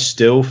 And I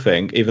still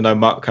think, even though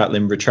Mark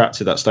Catlin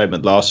retracted that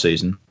statement last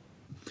season,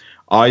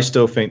 I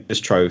still think this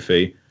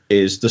trophy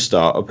is the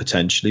start of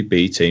potentially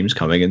B teams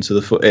coming into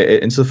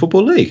the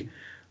Football League.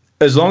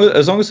 As long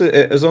as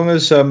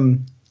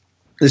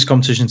this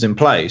competition's in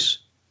place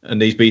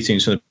and these B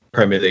teams from the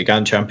Premier League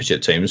and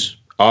Championship teams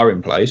are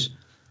in place,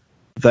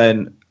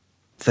 then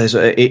there's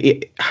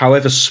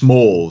however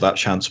small that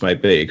chance may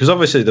be, because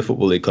obviously the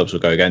Football League clubs will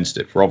go against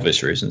it for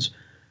obvious reasons.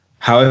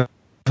 However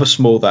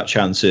small that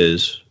chance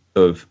is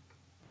of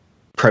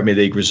Premier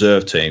League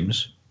reserve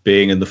teams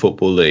being in the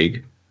Football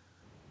League,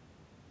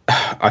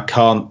 I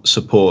can't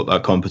support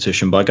that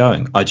competition by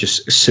going. I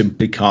just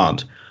simply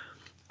can't.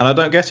 And I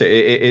don't get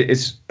it.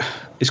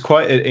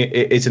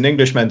 It's an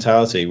English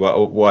mentality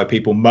why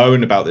people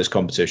moan about this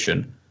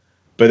competition,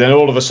 but then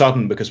all of a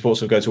sudden, because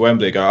Portsmouth go to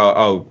Wembley, go,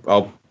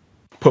 I'll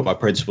put my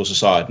principles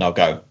aside and I'll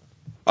go.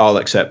 I'll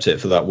accept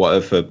it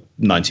for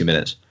 90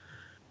 minutes.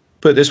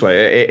 Put it this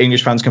way,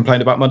 English fans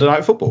complain about Monday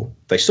Night Football.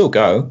 They still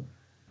go.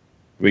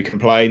 We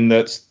complain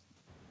that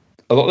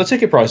a lot of the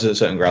ticket prices at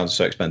certain grounds are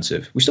so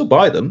expensive. We still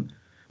buy them.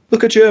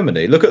 Look at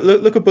Germany. Look at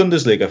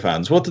Bundesliga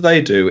fans. What do they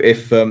do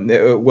if when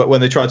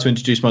they try to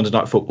introduce Monday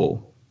Night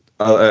Football?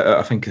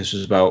 I think this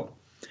was about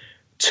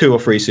 2 or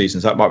 3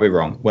 seasons, that might be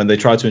wrong, when they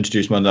tried to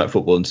introduce Monday Night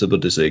Football into the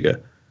Bundesliga.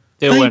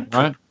 It went,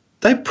 right?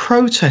 They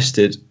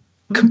protested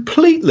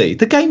completely.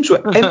 The games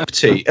were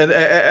empty, and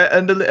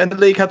the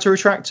league had to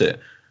retract it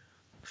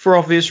for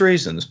obvious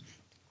reasons.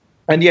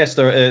 And yes,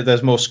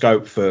 there's more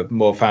scope for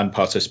more fan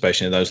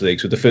participation in those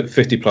leagues with the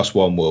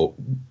 50+1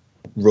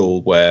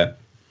 rule, where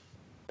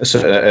a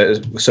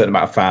certain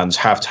amount of fans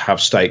have to have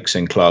stakes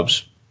in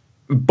clubs,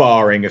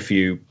 barring a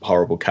few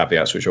horrible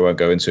caveats, which I won't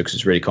go into because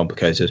it's really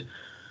complicated.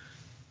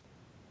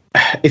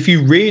 If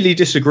you really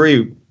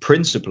disagree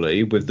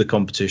principally with the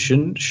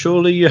competition,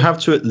 surely you have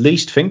to at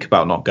least think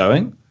about not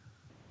going,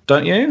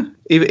 don't you?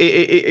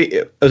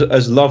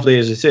 As lovely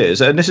as it is,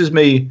 and this is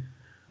me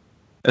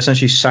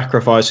essentially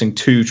sacrificing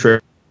 2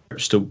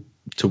 trips to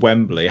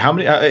Wembley. How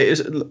many?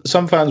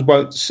 Some fans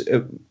won't.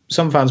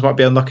 Some fans might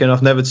be unlucky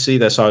enough never to see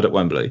their side at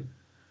Wembley,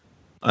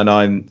 and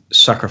I'm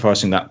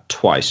sacrificing that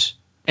twice.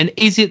 And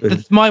is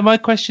it my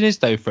question is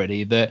though,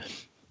 Freddie, that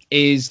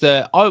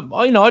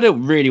I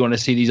don't really want to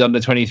see these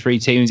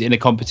under-23 teams in a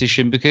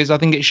competition, because I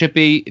think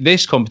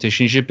this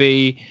competition should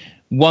be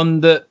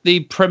one that the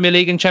Premier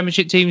League and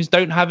Championship teams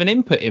don't have an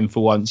input in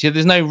for once. Yeah,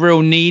 there's no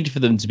real need for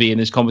them to be in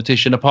this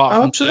competition apart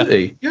from...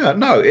 Absolutely. Yeah,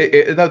 no.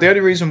 No, the only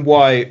reason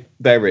why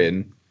they're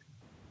in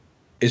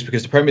is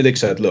because the Premier League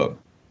said, look,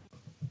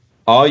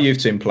 our youth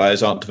team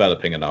players aren't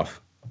developing enough.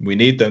 We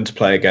need them to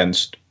play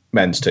against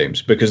men's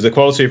teams, because the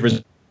quality of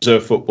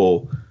reserve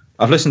football...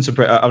 I've listened to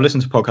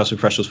podcasts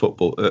with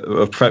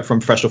from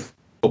professional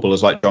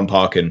footballers like John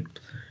Parkin,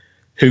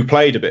 who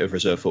played a bit of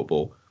reserve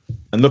football,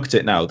 and look at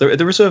it now.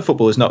 The reserve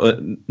football is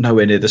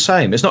nowhere near the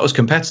same. It's not as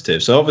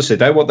competitive. So obviously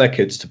they want their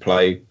kids to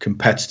play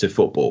competitive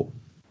football.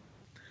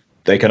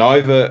 They can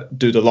either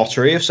do the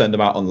lottery of send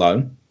them out on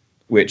loan,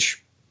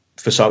 which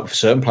for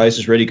certain players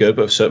is really good,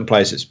 but for certain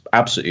players it's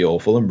absolutely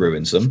awful and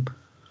ruins them.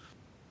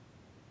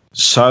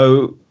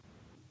 So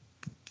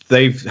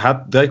they've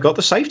got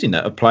the safety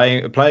net of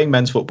playing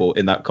men's football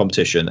in that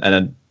competition, and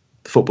then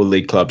Football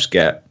League clubs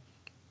get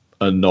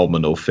a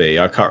nominal fee.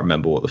 I can't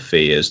remember what the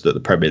fee is that the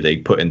Premier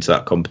League put into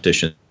that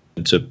competition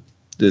to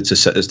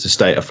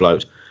stay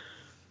afloat.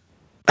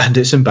 And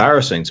it's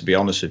embarrassing, to be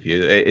honest with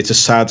you. It's a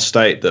sad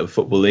state that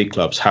Football League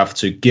clubs have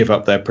to give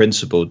up their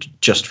principle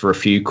just for a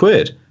few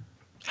quid.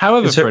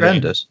 However, it's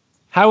horrendous.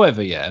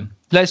 However, yeah,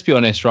 let's be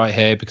honest right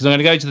here, because I'm going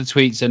to go to the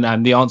tweets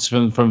and the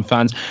answer from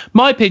fans.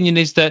 My opinion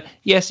is that,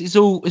 yes, it's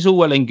all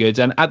well and good.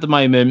 And at the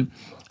moment,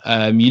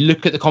 you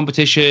look at the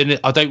competition,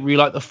 I don't really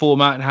like the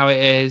format and how it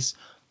is.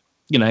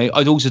 You know,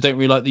 I also don't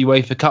really like the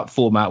UEFA Cup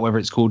format, whether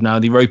it's called now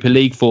the Europa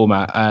League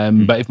format.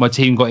 But if my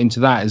team got into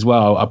that as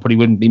well, I probably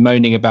wouldn't be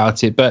moaning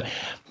about it. But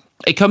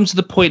it comes to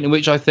the point in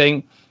which I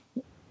think,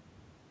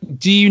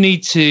 do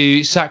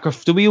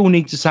we all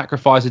need to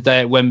sacrifice a day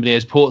at Wembley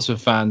as Portsmouth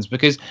fans?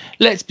 Because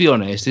let's be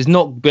honest, it's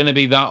not going to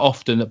be that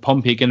often that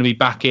Pompey are going to be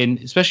back in,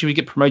 especially if we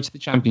get promoted to the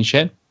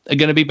Championship, are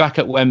going to be back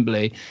at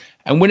Wembley.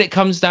 And when it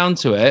comes down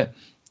to it,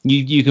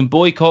 you can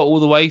boycott all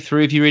the way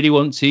through if you really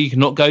want to. You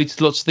cannot go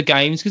to lots of the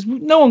games because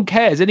no one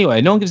cares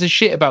anyway. No one gives a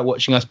shit about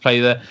watching us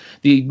play the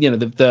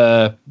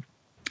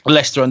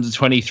Leicester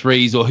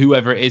under-23s or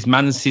whoever it is,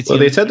 Man City. Well,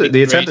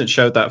 the attendance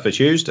showed that for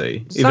Tuesday.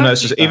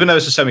 Exactly. Even though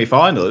it's a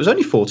semi-final, it was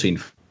only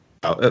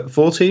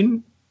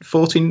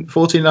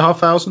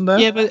 14,500 there.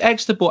 Yeah, but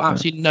Exeter brought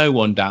absolutely no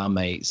one down,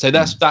 mate. So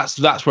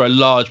that's where a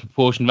large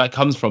proportion of that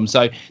comes from.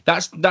 So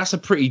that's a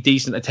pretty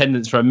decent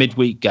attendance for a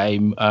midweek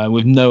game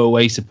with no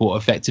away support,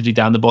 effectively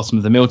down the bottom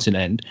of the Milton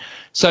end.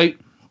 So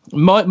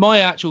my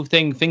actual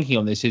thinking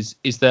on this is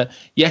that,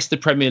 yes, the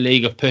Premier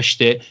League have pushed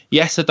it.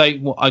 Yes,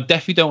 I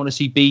definitely don't want to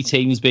see B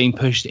teams being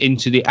pushed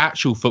into the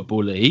actual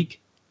Football League.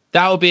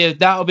 That'll be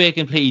a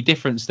completely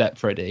different step,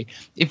 Freddie.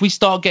 If we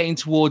start getting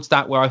towards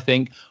that, where I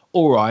think,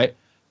 all right,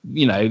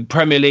 you know,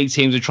 Premier League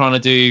teams are trying to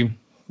do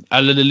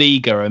a La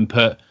Liga and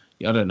put,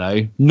 I don't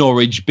know,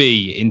 Norwich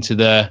B into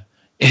the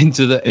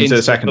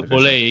second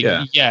Football League.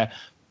 Yeah.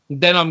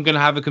 Then I'm going to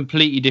have a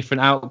completely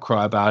different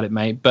outcry about it,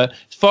 mate. But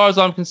as far as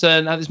I'm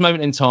concerned, at this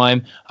moment in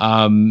time,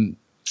 I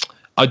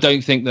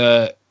don't think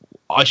that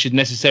I should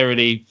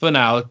necessarily, for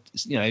now,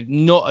 you know,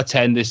 not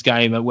attend this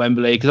game at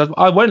Wembley, because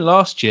I went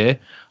last year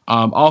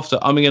after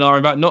umming and ahhing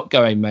about not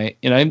going, mate.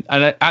 You know, and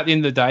at the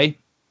end of the day,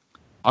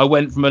 I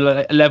went from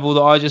a level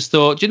that I just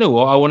thought, do you know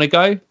what, I want to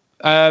go.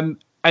 And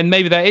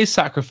maybe that is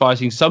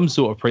sacrificing some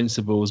sort of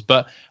principles.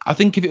 But I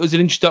think if it was an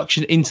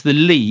introduction into the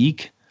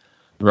league,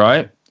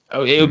 right,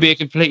 it would be a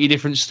completely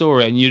different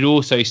story, and you'd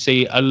also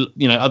see,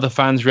 other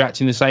fans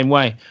reacting the same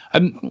way.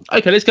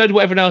 Okay, let's go to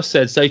what everyone else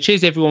said. So,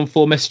 cheers everyone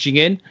for messaging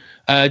in.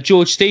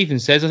 George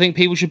Stevens says, I think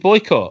people should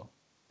boycott.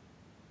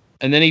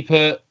 And then he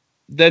put,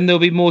 then there'll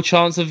be more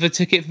chance of a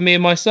ticket for me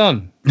and my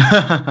son.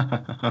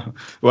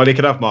 Well, he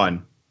can have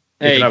mine.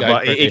 He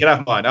can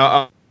have mine.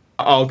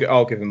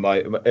 I'll give him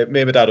my. Me and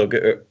my dad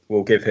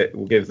will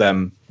give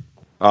them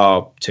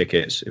our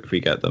tickets if we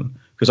get them,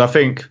 because I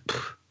think.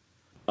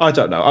 I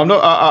don't know. I'm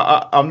not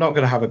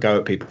going to have a go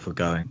at people for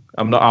going.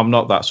 I'm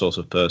not that sort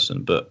of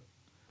person. But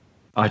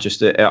I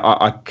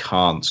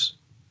can't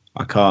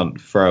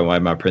throw away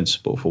my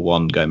principle for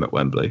one game at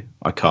Wembley.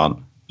 I can't.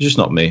 It's just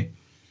not me.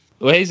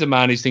 Well, here's a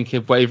man who's thinking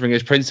of wavering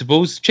his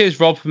principles. Cheers,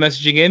 Rob, for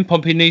messaging in.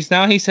 Pompey News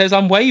Now. He says,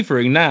 I'm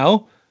wavering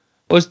now.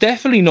 Was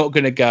definitely not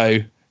going to go.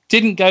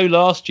 Didn't go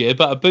last year,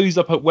 but a booze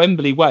up at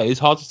Wembley way is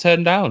hard to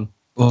turn down.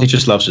 Well, he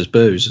just loves his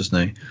booze,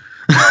 doesn't he?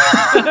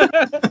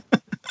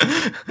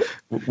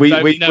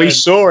 we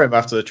saw him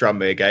after the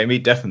Tranmere game. He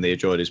definitely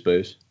enjoyed his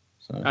booze.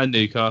 So. And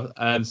Newcastle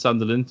and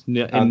Sunderland in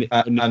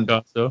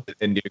Newcastle.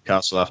 In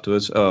Newcastle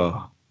afterwards.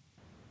 Oh,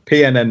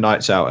 PNN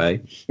nights out, eh?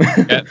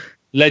 Yeah.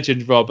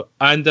 Legend, Rob.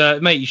 And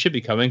mate, you should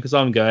be coming because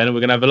I'm going and we're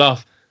going to have a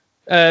laugh.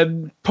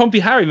 Pompey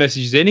Harry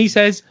messages in. He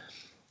says,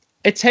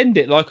 attend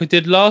it like I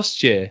did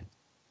last year.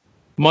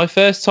 My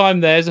first time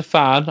there as a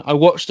fan. I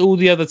watched all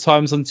the other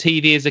times on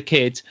TV as a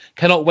kid.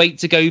 Cannot wait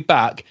to go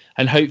back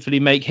and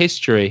hopefully make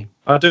history.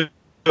 I do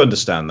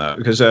understand that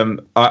because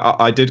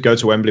I did go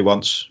to Wembley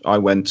once. I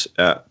went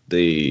at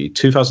the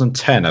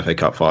 2010 FA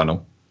Cup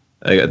final,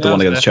 the one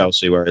against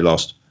Chelsea where he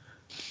lost.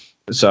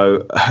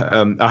 So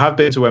I have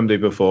been to Wembley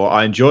before.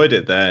 I enjoyed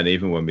it then,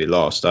 even when we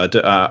lost.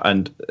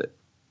 And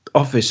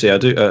obviously, I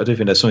do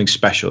think there's something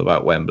special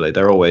about Wembley.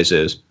 There always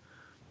is,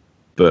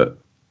 but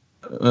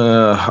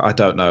I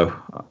don't know.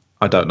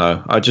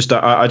 I just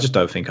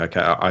don't think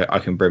I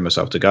can bring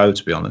myself to go.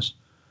 To be honest.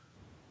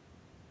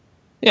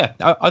 Yeah,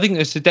 I think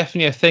there's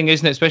definitely a thing,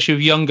 isn't it? Especially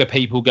with younger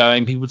people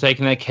going, people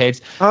taking their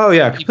kids. Oh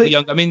yeah,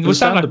 young. I mean, we're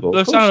sound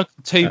like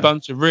two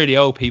bunch of really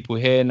old people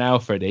here now,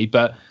 Freddie,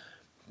 but.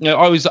 You know,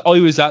 I was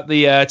at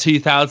the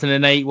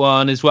 2008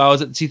 one as well. I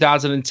was at the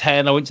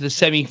 2010. I went to the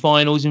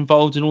semi-finals,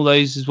 involved in all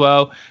those as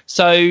well.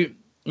 So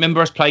remember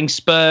us playing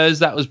Spurs.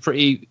 That was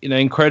pretty,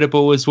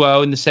 incredible as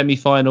well in the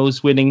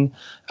semi-finals, winning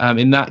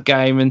in that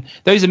game. And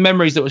those are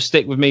memories that will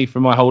stick with me for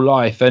my whole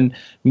life. And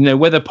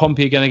whether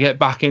Pompey are going to get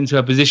back into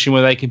a position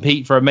where they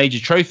compete for a major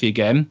trophy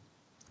again,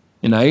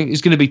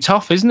 it's going to be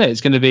tough, isn't it?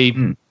 It's going to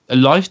be a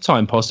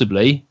lifetime,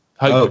 possibly.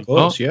 Hopefully, of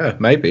course, yeah,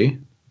 maybe.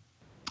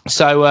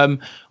 So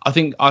I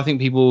think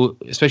people,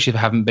 especially if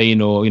they haven't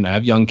been or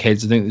have young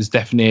kids, I think there's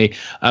definitely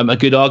a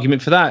good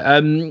argument for that.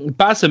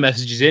 Bazza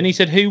messages in. He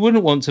said, "Who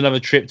wouldn't want another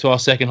trip to our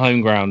second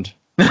home ground?"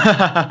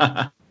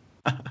 I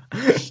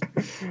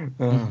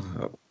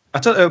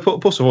don't know.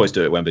 Portsmouth always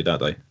do it at Wembley, don't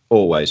they?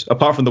 Always.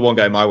 Apart from the one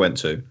game I went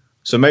to.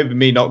 So maybe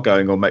me not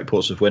going will make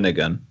Portsmouth win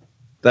again.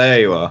 There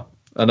you are.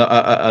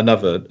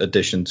 Another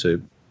addition to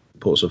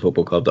Portsmouth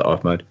Football Club that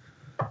I've made.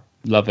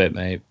 Love it,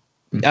 mate.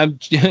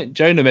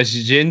 Jonah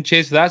messaged in.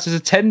 Cheers for that. Says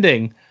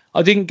attending.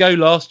 I didn't go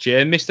last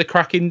year. Missed a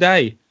cracking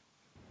day.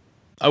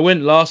 I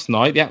went last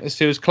night. The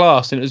atmosphere was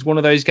class, and it was one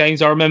of those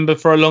games I remember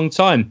for a long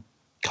time.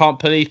 Can't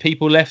believe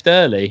people left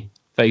early.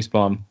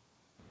 Facepalm.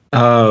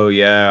 Oh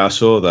yeah, I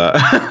saw that.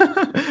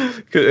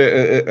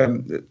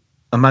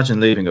 Imagine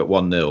leaving at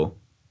 1-0.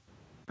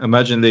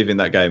 Imagine leaving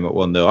that game at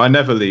 1-0. I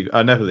never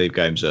leave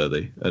games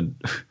early, and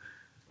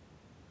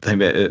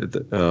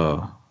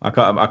I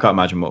can't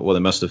imagine what they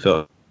must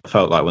have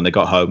felt like when they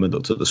got home and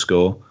looked at the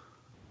score.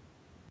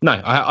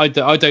 No, I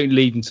don't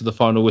leave until the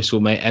final whistle,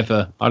 mate,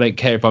 ever. I don't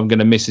care if I'm going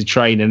to miss a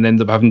train and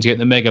end up having to get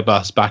the mega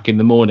bus back in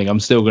the morning. I'm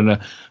still going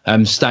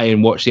to stay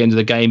and watch the end of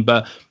the game.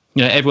 But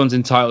everyone's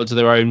entitled to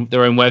their own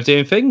way of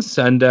doing things,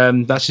 and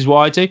that's just what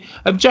I do.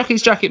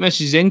 Jacket's Jacket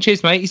messages in.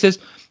 Cheers, mate. He says,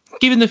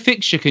 given the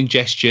fixture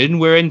congestion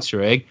we're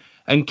entering,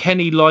 and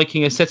Kenny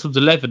liking a settled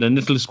 11 and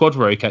little squad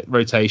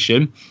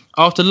rotation,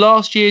 after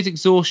last year's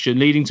exhaustion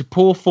leading to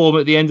poor form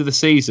at the end of the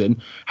season,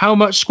 how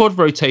much squad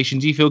rotation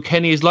do you feel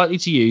Kenny is likely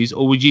to use,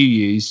 or would you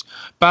use?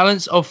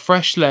 Balance of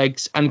fresh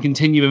legs and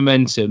continued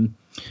momentum.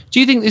 Do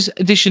you think this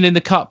addition in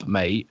the Cup,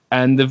 mate,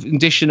 and the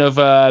addition of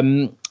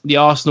the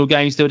Arsenal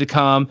game still to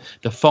come,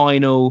 the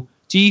final,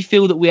 do you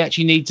feel that we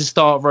actually need to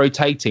start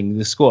rotating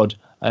the squad?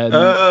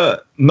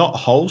 Not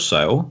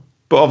wholesale.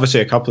 But obviously,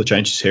 a couple of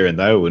changes here and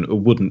there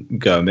wouldn't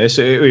go amiss.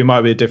 It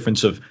might be a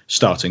difference of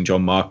starting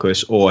John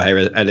Marquis or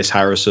Ellis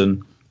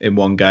Harrison in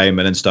one game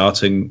and then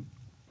starting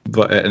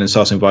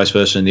vice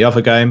versa in the other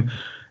game.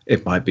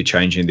 It might be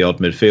changing the odd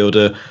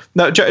midfielder.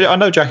 No, I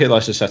know Jacket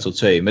likes a settled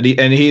team, and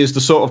he is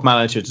the sort of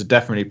manager to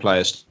definitely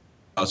play a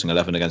starting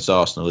 11 against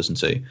Arsenal,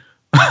 isn't he?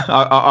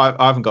 I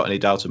haven't got any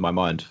doubt in my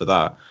mind for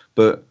that.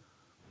 But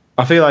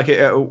I feel like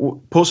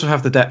Portsmouth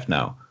have the depth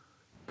now.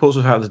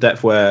 Portsmouth have the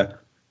depth where,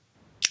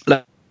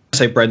 let's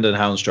say Brendan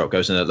Houndsdrop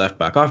goes in at left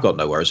back, I've got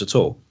no worries at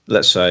all.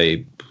 Let's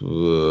say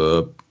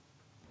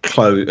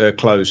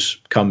Close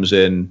comes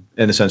in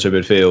the centre of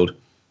midfield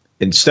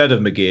instead of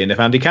McGee, and if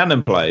Andy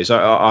Cannon plays,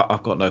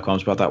 I've got no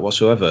qualms about that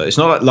whatsoever. It's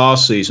not like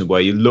last season where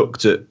you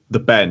looked at the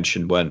bench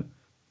and went,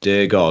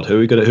 "Dear God, who are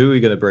we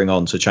going to bring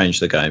on to change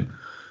the game?"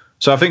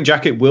 So I think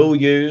Jacket will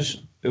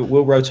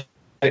rotate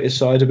his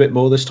side a bit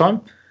more this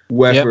time.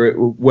 Whether it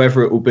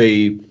will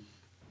be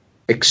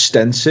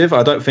extensive,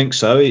 I don't think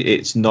so.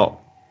 It's not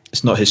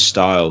his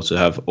style to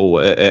have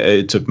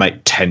to make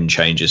 10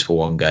 changes for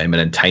one game and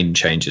then 10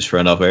 changes for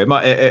another.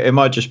 It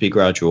might just be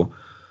gradual.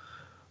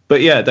 But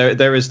yeah,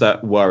 there is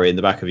that worry in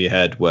the back of your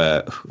head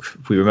where,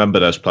 if we remember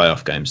those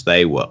playoff games,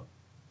 they were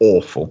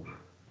awful.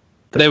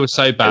 They were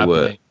so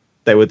bad.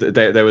 They were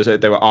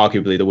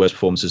arguably the worst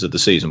performances of the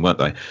season, weren't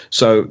they?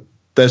 So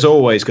there's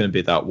always going to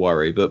be that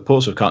worry, but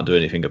Portsmouth can't do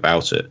anything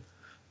about it.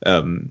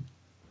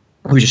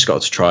 We just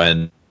got to try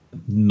and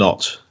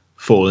not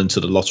fall into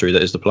the lottery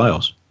that is the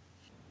playoffs.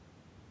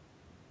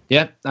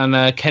 Yeah,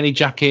 and Kenny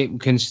Jackett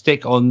can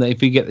stick on if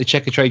we get the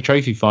Checkatrade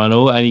Trophy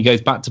final and he goes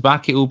back to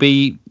back. It will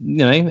be,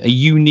 a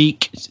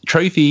unique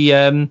trophy,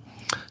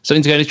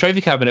 something to go in his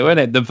trophy cabinet, won't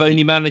it? The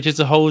only manager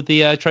to hold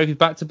the trophy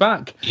back to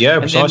back. Yeah,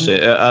 precisely.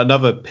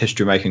 Another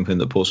history-making thing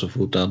that Portsmouth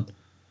have done.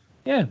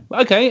 Yeah.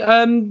 Okay.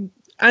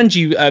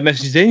 Angie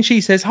messages in.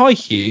 She says, "Hi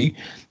Hugh,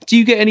 do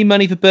you get any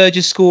money for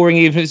Burgess scoring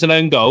even if it's an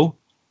own goal?"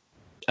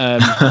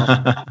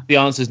 The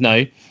answer is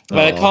no.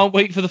 I can't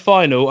wait for the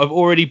final. I've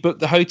already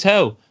booked the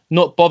hotel.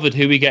 Not bothered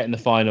who we get in the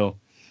final.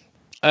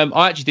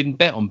 I actually didn't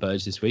bet on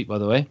Burgess this week, by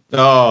the way.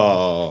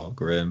 Oh,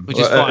 grim. Which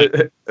is fine.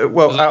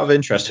 Out of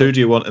interest, who do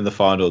you want in the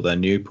final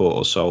then, Newport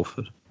or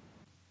Salford?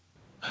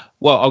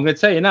 Well, I'm going to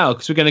tell you now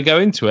because we're going to go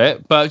into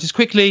it. But just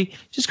quickly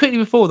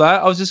before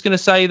that, I was just going to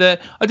say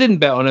that I didn't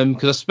bet on them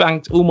because I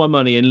spanked all my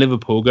money in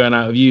Liverpool going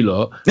out of you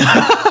lot.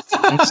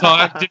 And so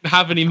I didn't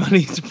have any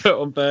money to put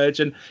on Burge.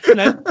 And,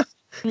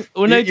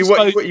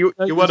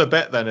 you won a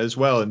bet then as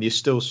well, and you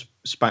still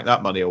spanked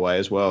that money away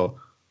as well.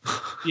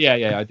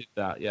 Yeah, I did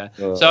that. Yeah,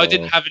 so I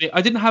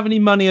didn't have any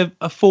money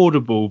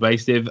affordable,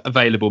 basically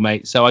available,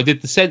 mate. So I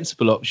did the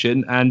sensible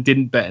option and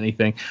didn't bet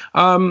anything.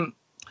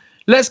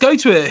 Let's go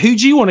to it. Who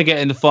do you want to get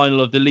in the final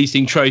of the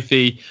Leasing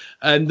Trophy?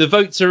 And the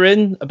votes are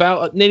in.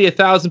 About nearly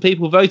 1,000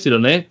 people voted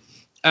on it,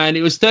 and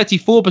it was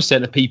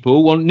 34% of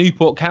people want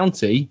Newport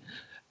County,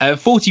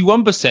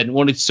 41%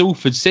 wanted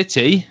Salford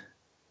City,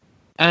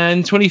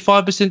 and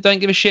 25% don't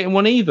give a shit and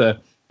want either.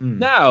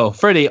 Now,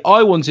 Freddie,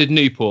 I wanted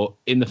Newport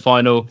in the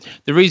final.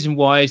 The reason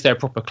why is they're a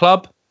proper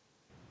club.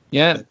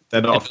 Yeah,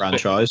 they're not a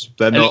franchise.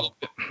 They're not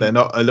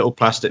a little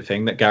plastic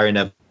thing that Gary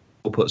Neville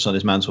puts on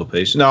his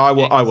mantelpiece. No, I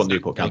want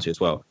Newport County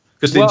as well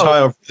because the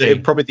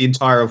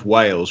entire of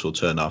Wales will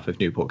turn up if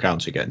Newport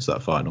County get into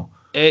that final.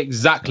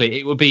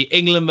 Exactly, it will be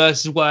England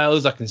versus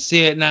Wales. I can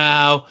see it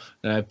now.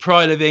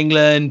 Pride of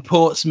England,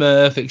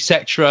 Portsmouth,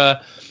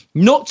 etc.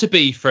 Not to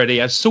be,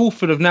 Freddie, as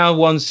Salford have now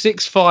won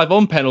 6-5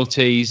 on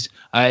penalties.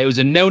 It was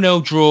a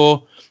 0-0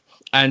 draw,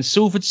 and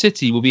Salford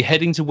City will be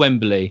heading to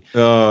Wembley.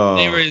 Oh,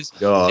 there is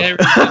going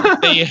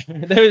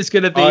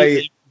to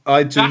be.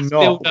 I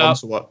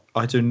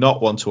do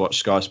not want to watch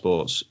Sky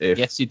Sports.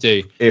 Yes, you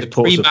do. If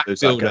Portsmouth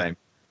lose that game.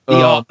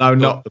 Not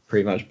the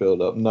pre-match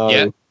build-up. No.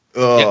 Yeah.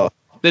 Yeah.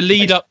 The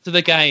lead up to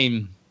the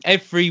game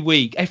every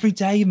week, every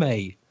day,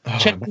 mate.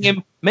 Checking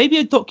in, maybe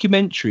a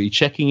documentary.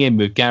 Checking in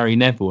with Gary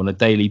Neville on a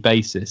daily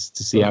basis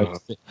to see how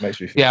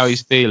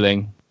he's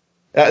feeling.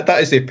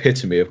 That is the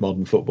epitome of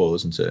modern football,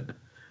 isn't it?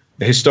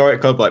 A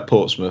historic club like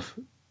Portsmouth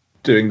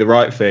doing the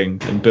right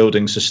thing and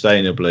building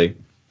sustainably,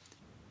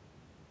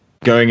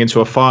 going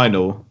into a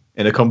final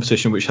in a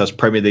competition which has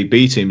Premier League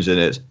B teams in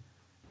it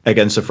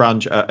against a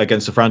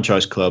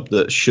franchise club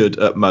that should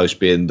at most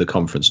be in the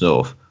Conference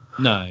North.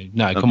 No,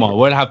 come on,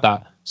 we'll have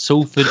that.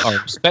 Salford are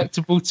a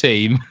respectable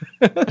team.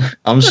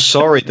 I'm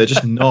sorry, they're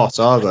just not,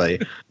 are they?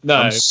 No.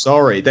 I'm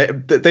sorry.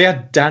 They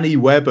had Danny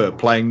Webber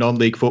playing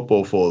non-league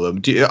football for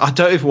them. I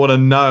don't even want to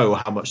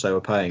know how much they were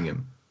paying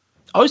him.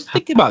 I was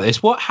thinking about this.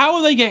 How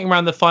are they getting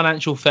around the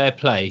financial fair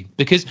play?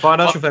 Because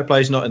financial fair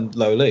play is not in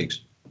lower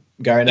leagues.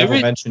 Gary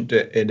Neville mentioned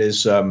it in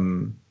his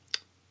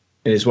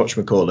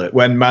whatchamacallit,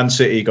 when Man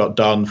City got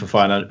done for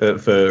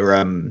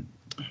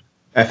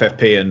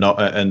FFP and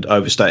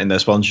overstating their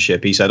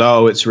sponsorship. He said,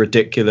 "Oh, it's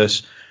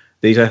ridiculous.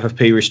 These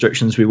FFP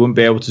restrictions. We wouldn't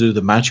be able to do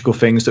the magical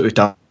things that we've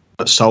done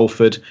at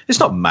Salford. It's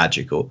not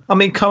magical. I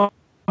mean, come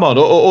on.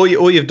 All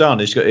you've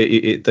done is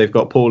they've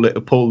got Paul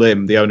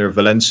Lim, the owner of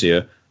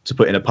Valencia, to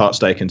put in a part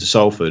stake into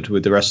Salford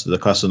with the rest of the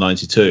class of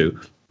 '92.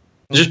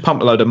 Just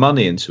pump a load of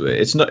money into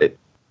it. It's not.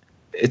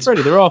 It's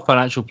really, there are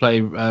financial play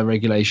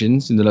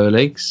regulations in the lower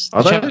leagues.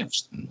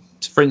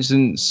 For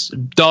instance,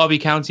 Derby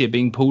County are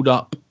being pulled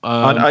up.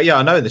 I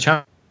know in the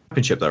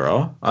Championship there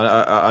are.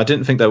 I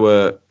didn't think they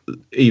were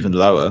even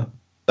lower.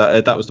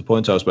 That was the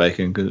point I was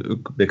making,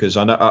 because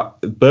I know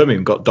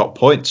Birmingham got dot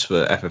points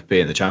for FFP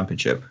in the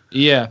Championship.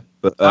 Yeah,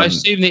 but I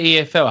assume the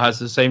EFL has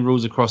the same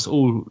rules across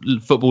all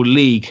football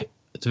league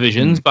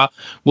divisions. But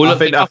I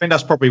think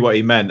that's probably what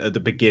he meant at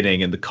the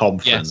beginning in the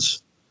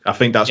conference. Yes. I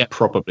think that's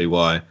probably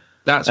why.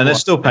 They're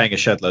still paying a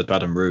shed load of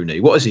Adam Rooney.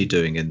 What was he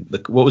doing in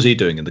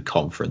the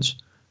conference?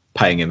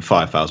 Paying him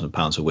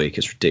 £5,000 a week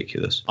is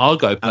ridiculous. I'll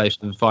go play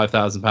for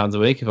 £5,000 a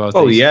week if I was.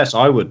 Oh yes,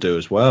 I would do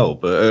as well.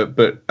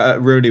 But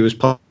Rooney was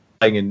playing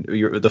in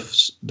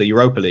the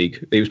Europa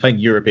League. He was playing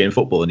European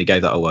football, and he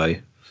gave that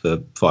away for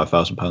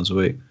 £5,000 a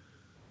week.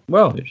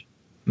 Well,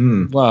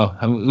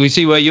 we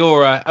see where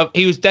you're at.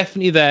 He was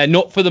definitely there,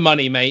 not for the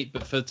money, mate,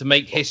 but to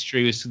make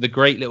history with the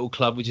great little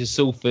club which is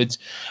Salford.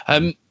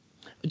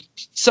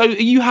 So, are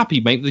you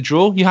happy, mate? With the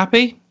draw? You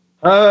happy?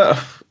 I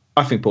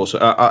think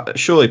Portsmouth.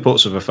 Surely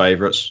Portsmouth are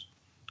favourites,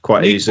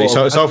 quite easily.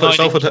 So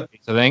Salford, I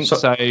think.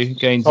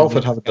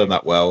 Salford haven't done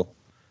that well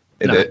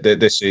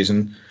this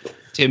season.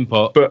 Tim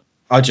Pot. But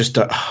I just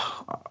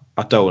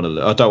I don't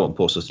want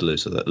Portsmouth to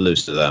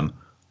lose to them.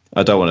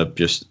 I don't want to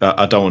just.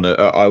 I don't want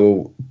to. I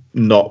will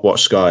not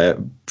watch Sky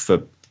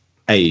for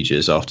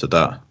ages after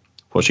that.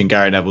 Watching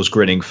Gary Neville's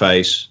grinning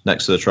face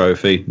next to the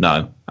trophy.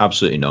 No,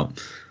 absolutely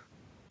not.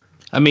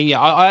 I mean, yeah,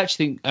 I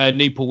actually think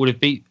Newport would have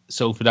beat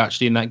Salford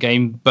actually in that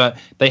game, but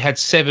they had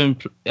 7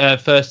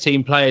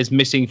 first-team players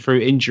missing through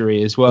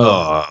injury as well.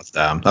 Oh,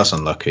 damn. That's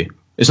unlucky.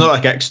 It's not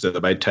like Exeter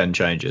that made 10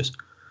 changes.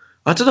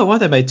 I don't know why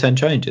they made 10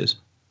 changes.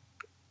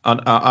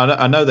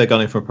 I know they're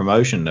going for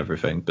promotion and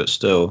everything, but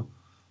still.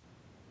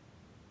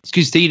 It's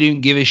because they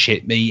don't give a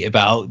shit, mate,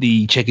 about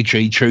the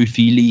Checkatrade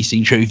Trophy,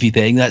 leasing trophy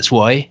thing. That's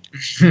why.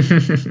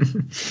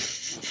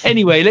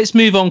 Anyway, let's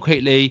move on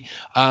quickly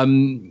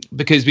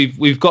because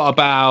we've got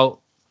about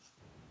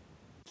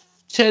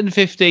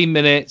 10-15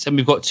 minutes and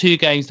we've got 2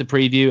 games to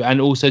preview and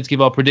also to give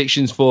our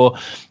predictions for.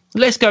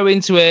 Let's go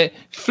into it.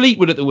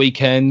 Fleetwood at the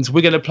weekend.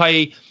 We're going to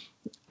play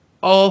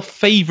our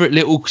favourite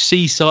little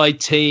seaside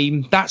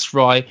team. That's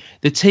right.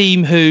 The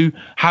team who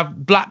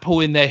have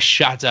Blackpool in their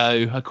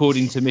shadow,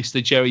 according to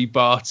Mr. Jerry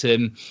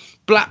Barton.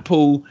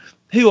 Blackpool,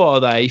 who are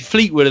they?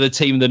 Fleetwood are the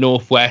team in the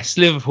Northwest.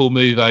 Liverpool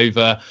move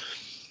over.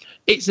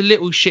 It's a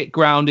little shit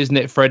ground, isn't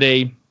it,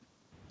 Freddie?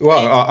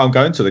 Well, I'm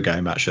going to the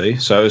game actually,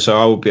 so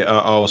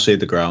I'll see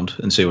the ground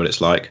and see what it's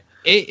like.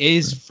 It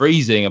is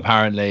freezing,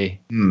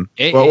 apparently.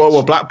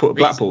 Well, Blackpool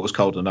was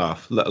cold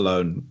enough, let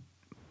alone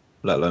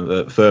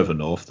further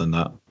north than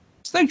that.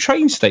 There's no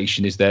train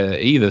station, is there,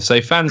 either?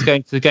 So fans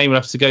going to the game will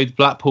have to go to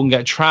Blackpool and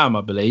get a tram,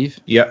 I believe.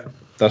 Yeah,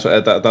 that's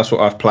what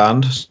I've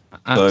planned.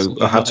 Absolutely.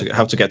 So I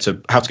have to get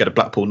to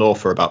Blackpool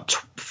North for about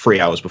 3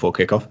 hours before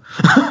kickoff.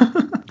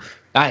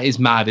 That is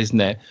mad, isn't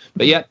it?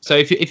 But yeah, so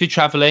if you're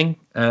travelling,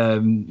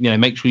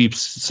 make sure you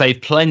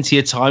save plenty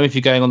of time if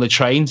you're going on the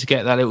train to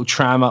get that little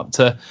tram up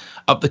the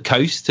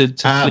coast to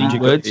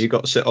Fleetwood. You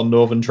got to sit on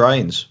northern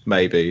trains,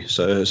 maybe.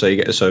 So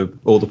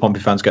all the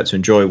Pompey fans get to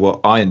enjoy what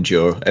I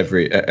endure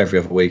every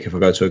other week if I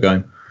go to a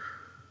game.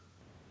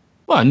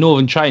 Well,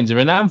 northern trains are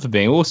renowned for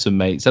being awesome,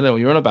 mates. I don't know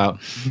what you're on about.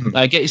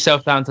 Get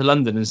yourself down to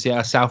London and see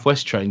how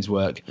Southwest trains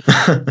work.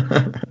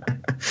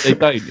 They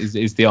don't,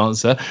 is the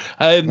answer.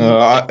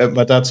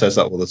 My dad says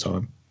that all the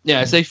time.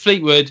 Yeah, so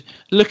Fleetwood,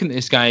 looking at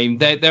this game,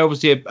 they're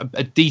obviously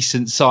a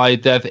decent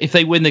side. If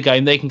they win the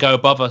game, they can go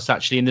above us,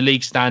 actually, in the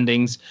league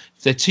standings.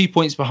 They're 2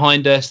 points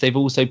behind us. They've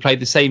also played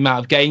the same amount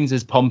of games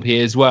as Pompey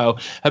as well.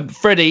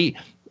 Freddie,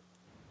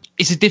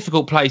 it's a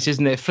difficult place,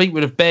 isn't it?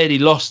 Fleetwood have barely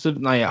lost,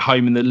 haven't they, at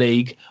home in the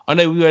league? I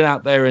know we went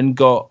out there and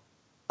got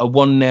a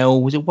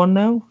 1-0. Was it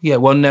 1-0? Yeah,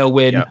 1-0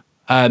 win. Yeah.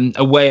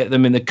 Away at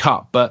them in the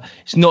cup, but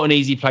it's not an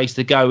easy place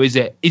to go, is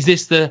it? Is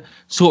this the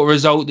sort of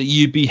result that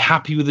you'd be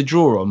happy with a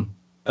draw on?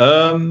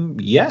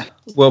 Yeah.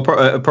 Well,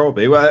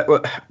 probably.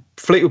 Well,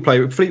 Fleetwood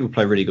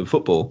play really good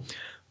football,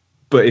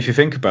 but if you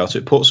think about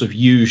it, Portsmouth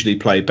usually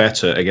play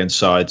better against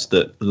sides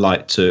that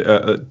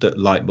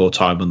like more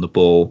time on the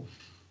ball,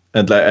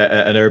 and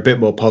are a bit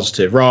more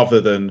positive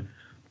rather than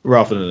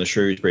a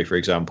Shrewsbury, for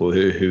example,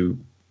 who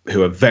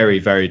are very,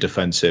 very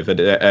defensive, and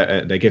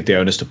they give the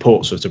onus to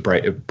Portsmouth to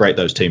break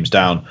those teams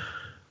down.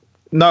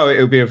 No, it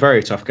would be a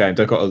very tough game.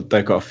 They've got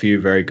a few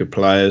very good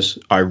players.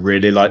 I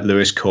really like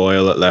Lewis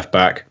Coyle at left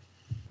back,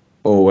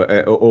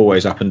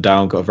 always up and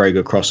down. Got a very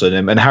good cross in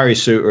him. And Harry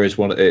Suter is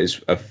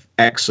an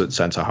excellent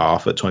centre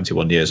half at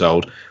 21 years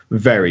old.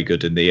 Very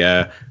good in the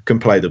air. Can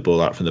play the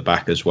ball out from the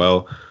back as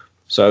well.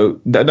 So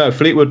no,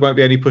 Fleetwood won't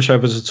be any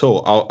pushovers at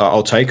all.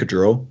 I'll take a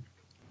draw,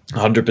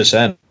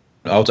 100%.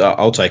 I'll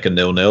take a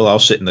 0-0. I'll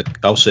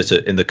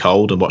sit in the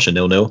cold and watch a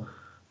 0-0,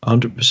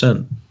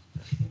 100%.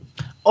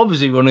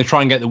 Obviously, we want to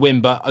try and get the win,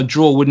 but a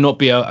draw would not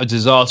be a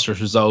disastrous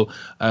result.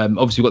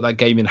 Obviously, we've got that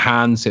game in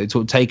hand, so it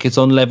will take us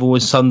on level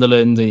with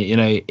Sunderland,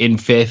 in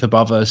 5th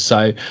above us.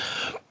 So,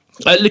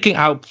 looking at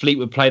how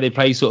Fleetwood play, they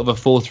play sort of a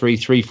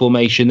 4-3-3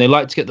 formation. They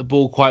like to get the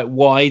ball quite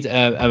wide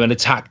and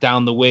attack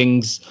down the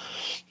wings.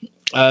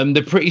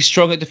 They're pretty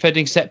strong at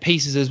defending set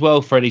pieces as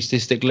well, Freddie,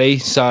 statistically.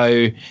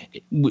 So,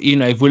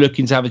 if we're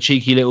looking to have a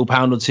cheeky little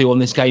pound or two on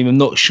this game, I'm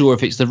not sure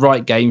if it's the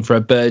right game for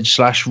a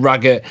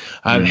Burge/Raggett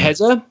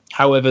header.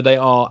 However, they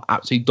are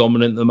absolutely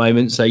dominant at the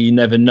moment, so you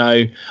never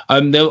know.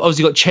 They've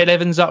obviously got Ched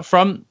Evans up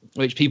front,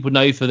 which people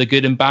know for the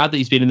good and bad that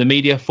he's been in the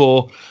media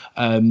for.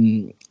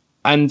 And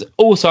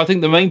also, I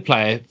think the main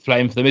player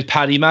playing for them is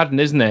Paddy Madden,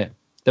 isn't it?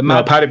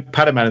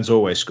 Paddy Madden's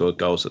always scored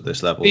goals at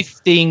this level.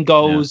 15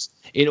 goals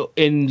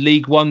in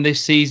League One this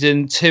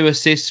season, 2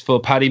 assists for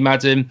Paddy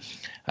Madden.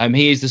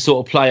 He is the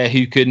sort of player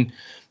who can...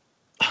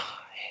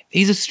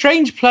 He's a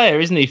strange player,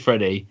 isn't he,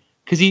 Freddie?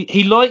 Because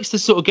he likes to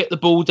sort of get the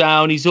ball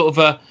down. He's sort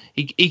of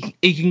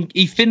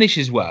he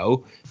finishes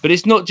well, but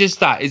it's not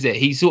just that, is it?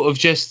 He's sort of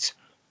just...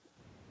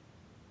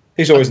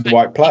 He's always in the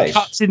right place. He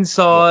cuts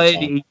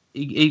inside.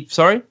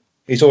 Sorry?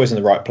 He's always in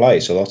the right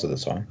place a lot of the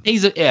time.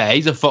 He's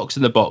a fox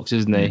in the box,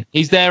 isn't he?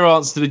 He's their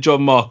answer to the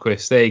John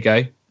Marquis. There you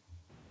go.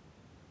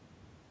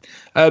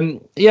 And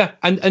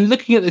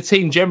looking at the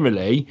team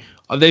generally,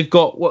 they've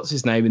got what's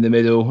his name in the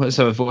middle. Let's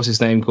have what's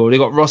his name called. They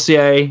got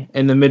Rossier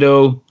in the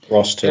middle.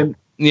 Roster.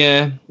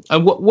 Yeah.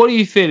 And what are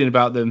you feeling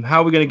about them?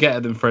 How are we going to get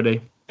at them,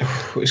 Freddie?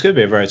 It's going to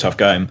be a very tough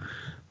game.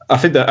 I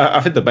think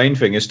the main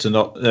thing is to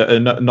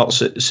not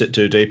sit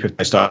too deep if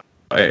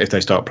they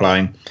start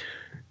playing.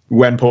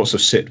 When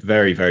Portsmouth sit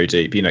very, very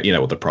deep, you know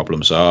what the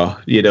problems are.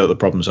 You know what the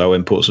problems are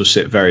when Portsmouth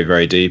sit very,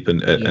 very deep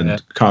and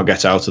can't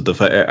get out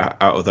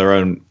of their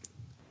own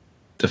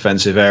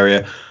defensive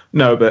area.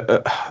 No,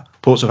 but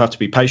Portsmouth have to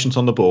be patient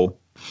on the ball,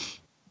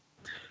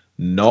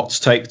 not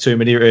take too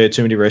many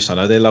risks. I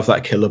know they love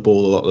that killer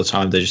ball a lot of the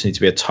time. They just need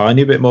to be a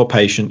tiny bit more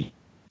patient.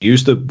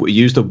 Use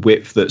the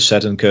width that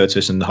Seddon,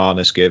 Curtis, and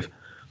Harness give,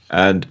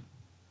 and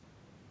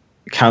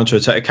counter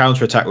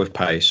attack with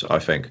pace. I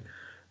think.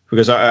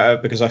 Because I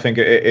think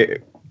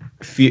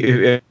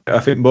I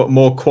think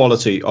more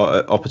quality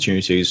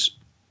opportunities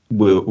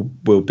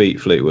will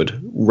beat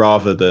Fleetwood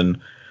rather than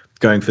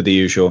going for the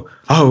usual.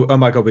 Oh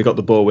my God, we got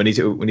the ball. We need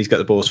to get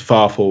the ball as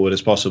far forward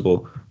as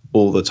possible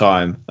all the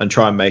time and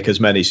try and make as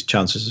many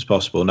chances as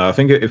possible. Now I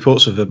think if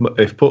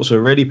Portsmouth are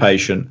really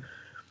patient,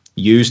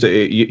 use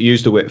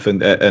the width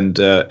and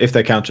if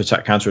they counter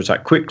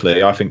attack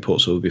quickly, I think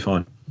Portsmouth will be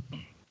fine.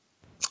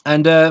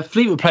 And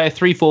Fleetwood play a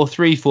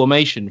 3-4-3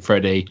 formation,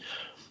 Freddie.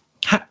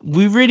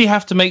 We really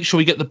have to make sure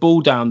we get the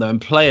ball down there and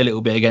play a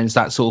little bit against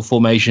that sort of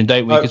formation,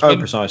 don't we?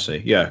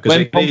 Precisely, yeah.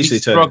 Because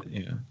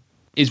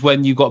is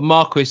when you've got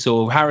Marquis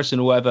or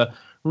Harrison or whatever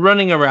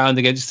running around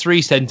against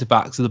three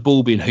centre-backs with the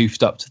ball being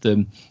hoofed up to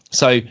them.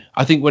 So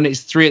I think when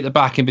it's three at the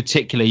back in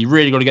particular, you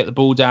really got to get the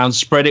ball down,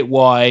 spread it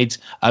wide,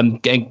 and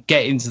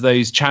get into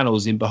those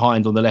channels in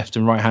behind on the left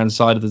and right-hand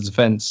side of the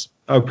defence.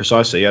 Oh,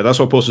 precisely, yeah. That's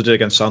what Portsmouth did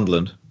against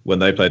Sunderland when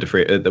they played a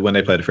three at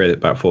the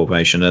back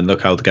formation, and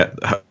look how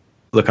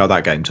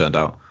that game turned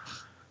out.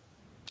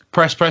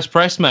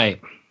 Press, mate.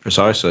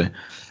 Precisely.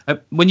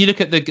 When you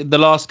look at the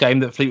last game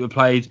that Fleetwood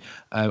played,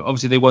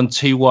 obviously they won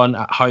 2-1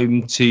 at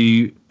home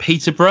to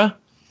Peterborough.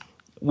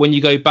 When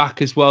you go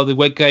back as well, the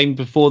game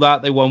before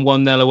that, they won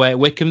 1-0 away at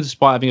Wycombe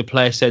despite having a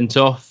player sent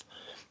off.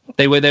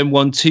 They were then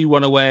won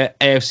 2-1 away at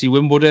AFC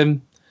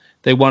Wimbledon.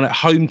 They won at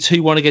home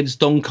 2-1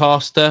 against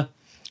Doncaster.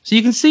 So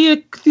you can see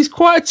it's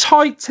quite a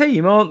tight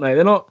team, aren't they?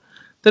 They're not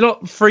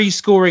free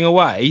scoring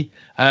away.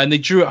 And they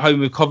drew at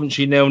home with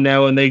Coventry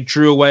 0-0 and they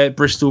drew away at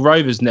Bristol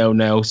Rovers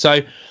 0-0. So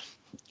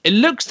it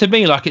looks to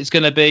me like it's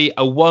going to be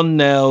a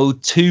 1-0,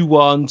 2-1,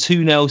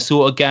 2-0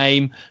 sort of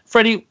game.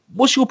 Freddie,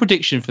 what's your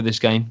prediction for this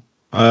game?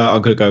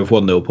 I'm going to go with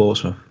 1-0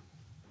 Portsmouth.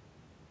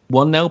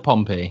 1-0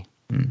 Pompey.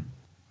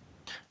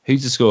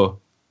 Who's the score?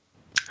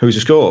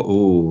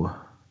 Ooh.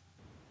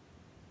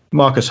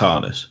 Marcus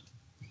Harness.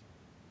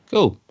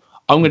 Cool.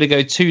 I'm going to go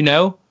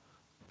 2-0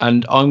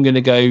 and I'm going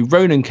to go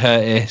Ronan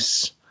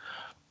Curtis.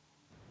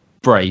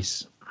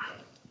 Brace.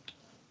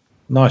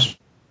 Nice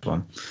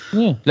one.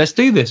 Yeah. Let's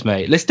do this,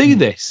 mate. Let's do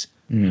this.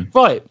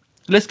 Right.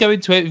 Let's go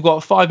into it. We've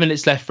got 5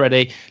 minutes left,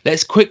 Freddie.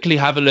 Let's quickly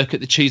have a look at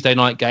the Tuesday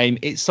night game.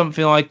 It's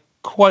something I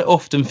quite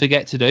often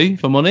forget to do,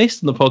 if I'm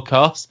honest, on the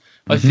podcast.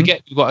 I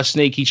forget we've got a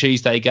sneaky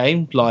Tuesday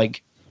game.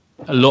 Like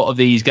a lot of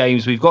these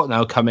games we've got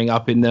now coming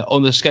up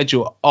on the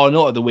schedule are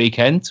not at the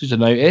weekend, which I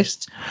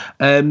noticed.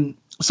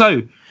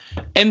 So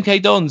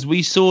MK Dons,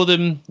 we saw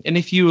them, and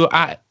if you were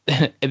at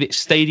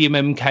Stadium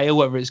MK or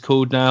whatever it's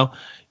called now,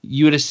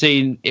 you would have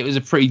seen it was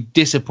a pretty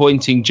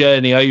disappointing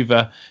journey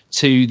over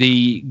to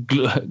the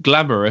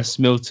glamorous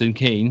Milton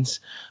Keynes.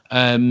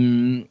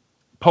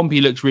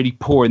 Pompey looked really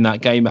poor in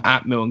that game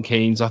at Milton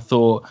Keynes. I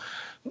thought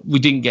we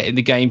didn't get in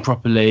the game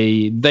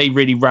properly. They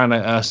really ran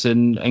at us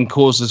and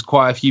caused us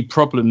quite a few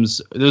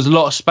problems. There was a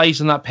lot of space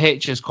on that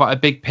pitch. It's quite a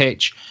big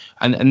pitch.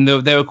 And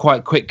they were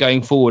quite quick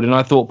going forward. And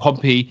I thought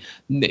Pompey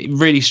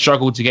really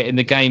struggled to get in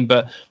the game.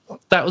 But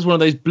that was one of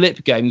those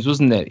blip games,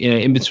 wasn't it?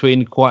 In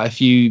between quite a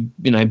few,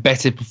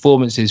 better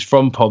performances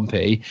from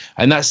Pompey.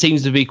 And that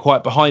seems to be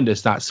quite behind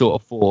us, that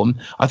sort of form.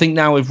 I think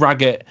now with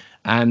Raggett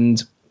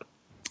and...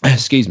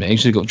 Excuse me, I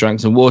should have drank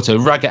some water.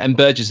 Raggett and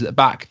Burgess at the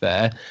back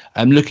there,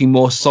 looking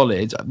more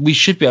solid. We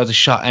should be able to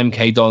shut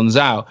MK Dons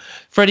out.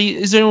 Freddie,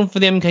 is there anyone for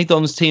the MK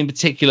Dons team in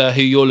particular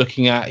who you're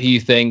looking at who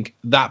you think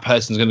that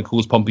person's going to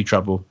cause Pompey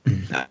trouble?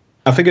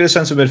 I think in the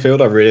centre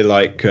midfield, I really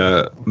like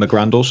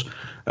McGrandles,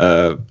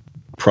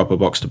 proper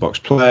box-to-box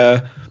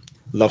player,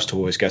 loves to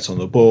always get on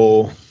the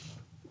ball.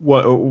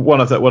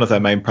 One of their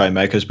main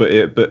playmakers,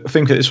 but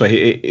think it this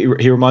way: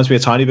 he reminds me a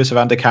tiny bit of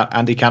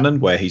Andy Cannon,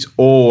 where he's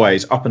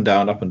always up and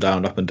down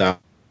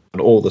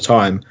all the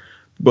time,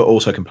 but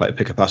also can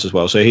pick a pass as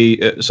well. So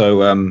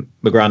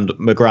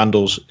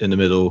McGrandles in the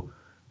middle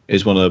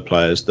is one of the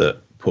players that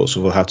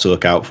Portsmouth will have to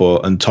look out for,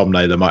 and Tom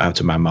Naylor might have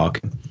to man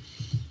mark him.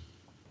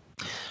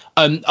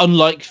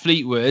 Unlike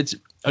Fleetwood,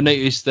 I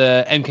noticed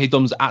the MK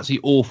Dons are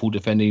absolutely awful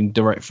defending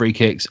direct free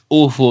kicks,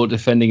 awful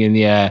defending in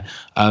the air.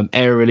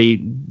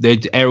 Aerially,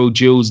 the aerial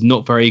duels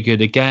not very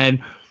good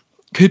again.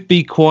 Could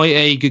be quite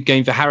a good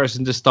game for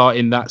Harrison to start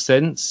in that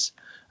sense.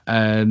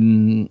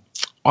 Potentially.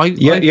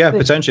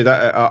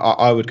 That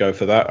I would go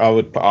for that.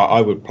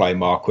 I would play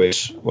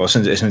Marquis. Well,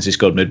 since he's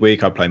got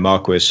midweek, I'd play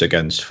Marquis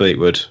against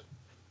Fleetwood,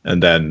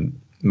 and then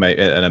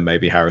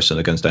maybe Harrison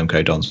against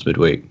MK Dons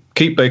midweek.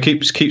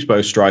 Keeps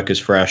both strikers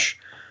fresh.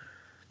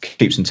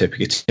 Keeps them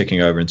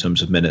ticking over in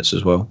terms of minutes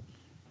as well.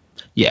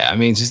 Yeah, I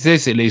mean,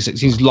 statistically, it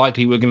seems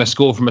likely we're going to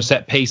score from a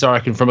set piece. I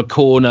reckon from a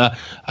corner.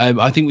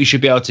 I think we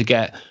should be able to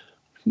get.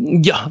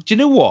 Yeah, do you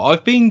know what?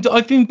 I've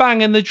been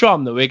banging the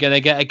drum that we're going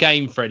to get a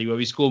game, Freddie, where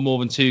we score more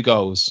than 2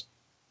 goals.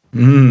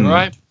 All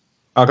right.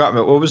 I can't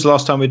remember. What was the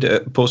last time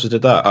Portsmouth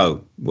did that?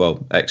 Oh,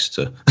 well,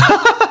 Exeter.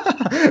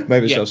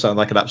 Maybe it'll sound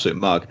like an absolute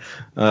mug.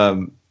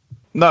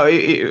 No,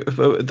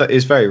 that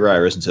is very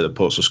rare, isn't it, that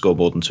Portsmouth score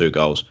more than 2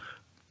 goals?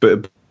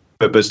 But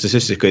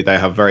statistically, they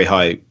have very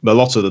high, a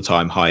lot of the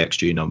time, high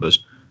XG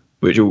numbers,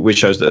 which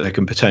shows that they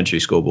can potentially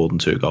score more than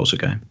 2 goals a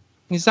game.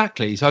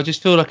 Exactly. So I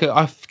just feel like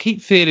I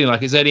keep feeling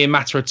like it's only a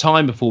matter of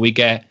time before we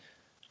get,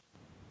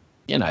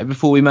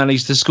 before we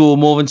manage to score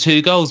more than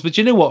 2 goals. But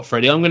you know what,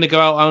 Freddie? I'm going to go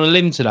out on a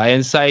limb today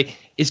and say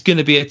it's going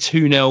to be a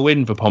 2-0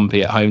 win for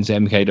Pompey at home to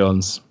MK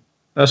Dons.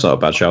 That's not a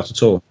bad shout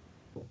at all.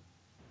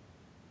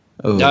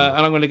 And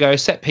I'm going to go a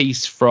set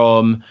piece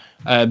from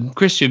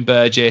Christian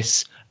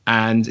Burgess.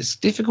 And it's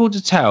difficult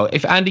to tell.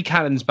 If Andy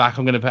Cannon's back,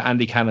 I'm going to put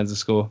Andy Cannon to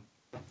score.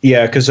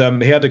 Yeah, because he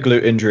had a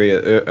glute injury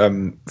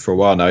for a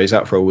while now. He's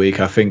out for a week.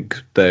 I think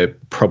they're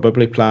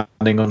probably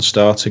planning on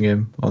starting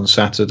him on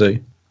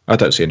Saturday. I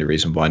don't see any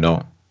reason why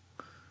not.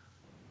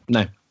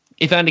 No.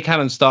 If Andy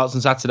Cannon starts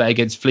on Saturday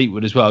against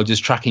Fleetwood as well,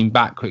 just tracking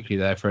back quickly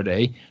there,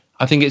 Freddie,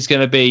 I think it's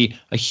going to be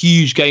a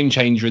huge game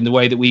changer in the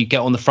way that we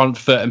get on the front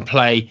foot and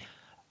play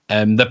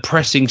the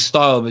pressing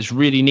style that's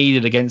really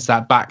needed against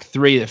that back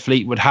three that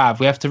Fleetwood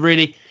have. We have to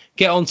really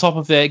get on top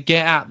of it,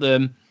 get at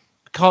them.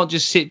 Can't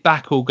just sit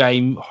back all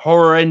game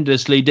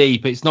horrendously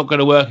deep. It's not going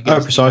to work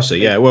against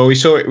precisely, yeah. Well, we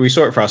saw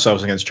it for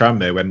ourselves against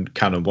Tranmere when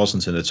Cannon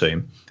wasn't in the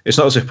team. It's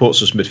not as if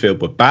Portsmouth's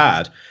midfield were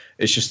bad.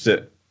 It's just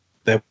that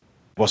there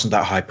wasn't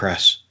that high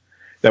press.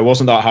 There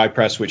wasn't that high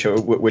press which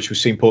we've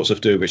seen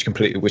Portsmouth do, which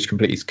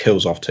completely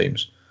kills off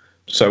teams.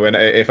 So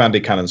if Andy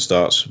Cannon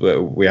starts,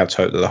 we have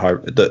to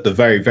hope that the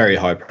very, very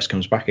high press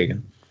comes back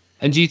again.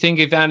 And do you think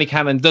if Andy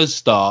Cannon does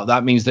start,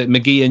 that means that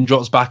McGeehan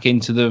drops back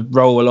into the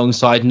role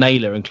alongside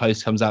Naylor and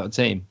Close comes out of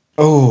the team?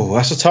 Oh,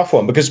 that's a tough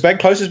one because Ben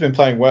Close has been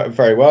playing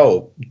very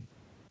well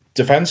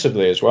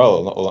defensively as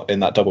well in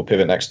that double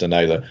pivot next to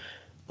Naylor.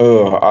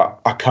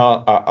 I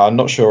can't. I'm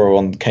not sure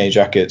on Kenny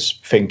Jackett's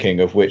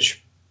thinking of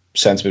which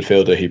centre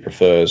midfielder he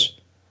prefers.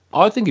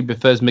 I think he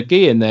prefers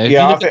McGeehan there.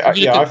 Yeah,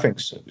 I think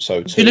so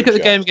too. If you look at the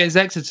game against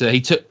Exeter, he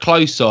took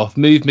Close off,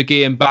 moved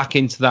McGeehan back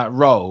into that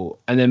role,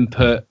 and then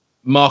put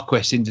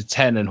Marquess into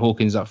 10 and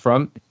Hawkins up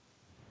front.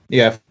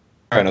 Yeah,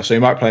 fair enough. So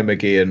you might play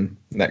McGeehan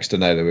next to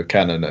Naylor with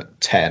Cannon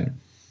at 10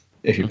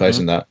 if he plays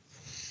in that.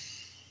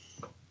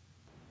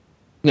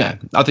 Yeah,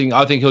 I think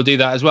he'll do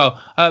that as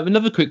well.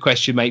 Another quick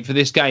question, mate, for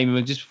this game,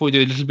 and just before we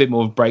do a little bit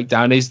more of a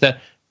breakdown, is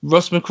that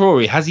Ross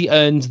McCrory, has he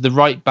earned the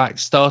right back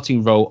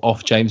starting role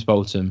off James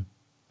Bolton?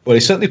 Well, he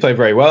certainly played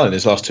very well in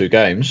his last 2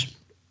 games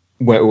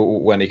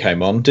when he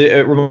came on.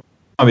 Did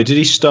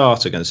he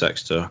start against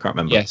Exeter? I can't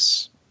remember.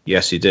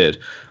 Yes, he did.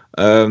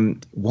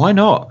 Why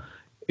not?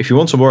 If you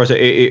want some more,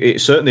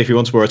 certainly if you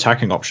want a more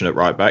attacking option at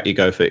right back, you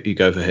go for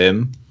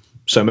him.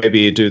 So maybe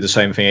you do the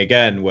same thing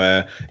again,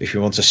 where if you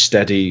want a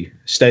steady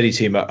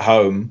team at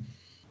home,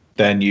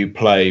 then you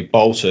play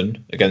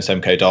Bolton against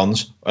MK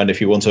Dons, and if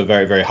you want a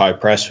very, very high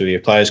press with your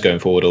players going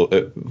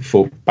forward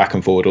back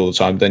and forward all the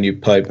time, then you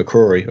play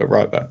McCrory at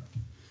right back.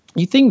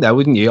 You think that,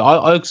 wouldn't you?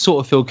 I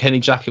sort of feel Kenny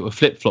Jackett would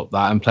flip-flop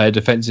that and play a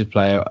defensive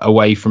player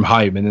away from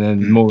home, and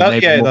then more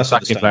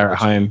attacking player at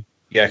home.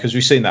 Yeah, because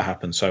we've seen that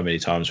happen so many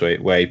times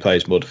where he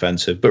plays more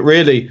defensive. But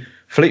really,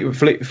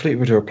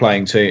 Fleetwood are a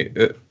playing team.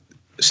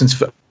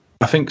 Since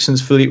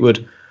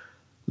Fleetwood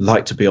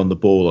like to be on the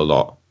ball a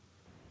lot,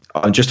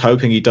 I'm just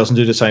hoping he doesn't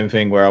do the same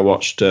thing where I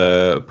watched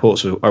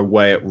Portsmouth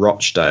away at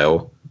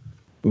Rochdale,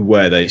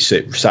 where they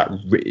sat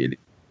really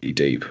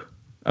deep.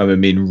 I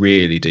mean,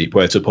 really deep,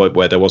 where to the point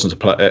where there wasn't a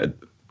player.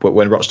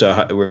 When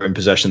Rochdale were in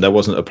possession, there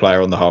wasn't a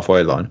player on the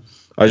halfway line.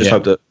 I just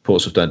hope that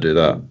Portsmouth don't do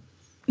that.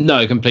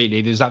 No,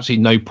 completely. There's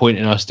absolutely no point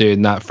in us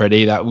doing that,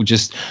 Freddie. That will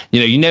just,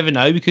 you never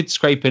know. We could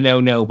scrape a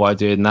 0-0 by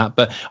doing that.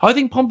 But I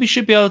think Pompey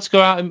should be able to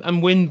go out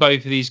and win both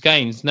of these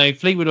games. No,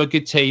 Fleetwood are a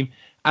good team.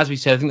 As we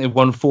said, I think they've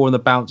won 4 on the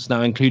bounce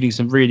now, including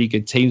some really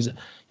good teams.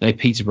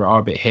 Peterborough are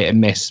a bit hit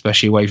and miss,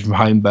 especially away from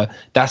home. But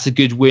that's a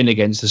good win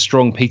against a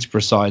strong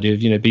Peterborough side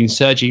who've been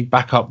surging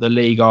back up the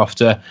league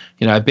after,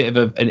 a bit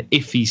of an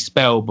iffy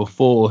spell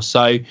before.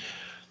 So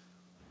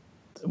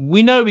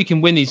we know we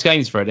can win these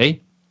games,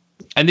 Freddie.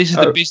 And this is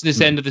the business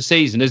end of the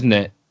season, isn't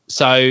it?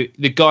 So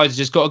the guys have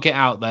just got to get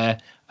out there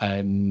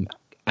and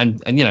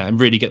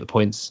really get the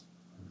points.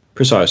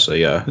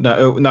 Precisely, yeah.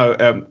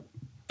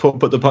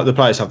 But the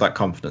players have that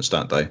confidence,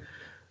 don't they?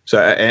 So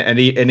and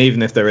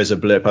even if there is a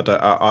blip,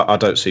 I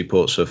don't see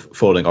Portsmouth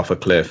falling off a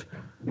cliff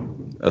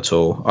at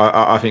all.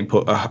 I think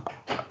I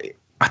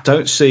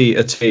don't see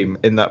a team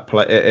in that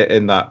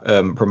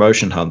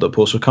promotion hunt that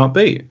Portsmouth can't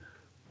beat.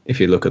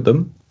 If you look at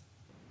them.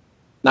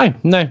 No,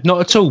 not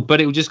at all. But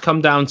it will just come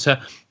down to,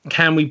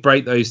 can we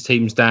break those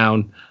teams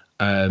down?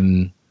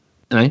 Can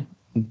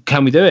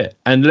we do it?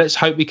 And let's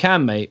hope we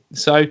can, mate.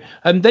 So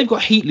they've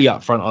got Heatley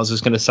up front, I was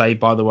just going to say,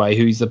 by the way,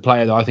 who's the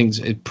player that I think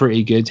is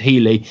pretty good,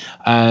 Healy.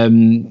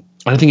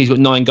 I think he's got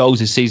 9 goals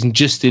this season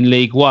just in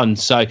League One.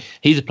 So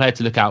he's a player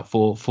to look out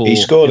for. He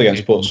scored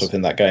against Portsmouth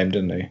in that game,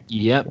 didn't he?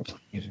 Yep.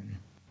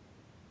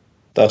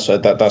 That's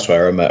why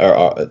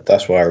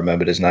I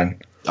remembered his name.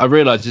 I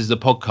realise this is a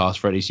podcast,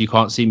 Freddie, so you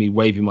can't see me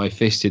waving my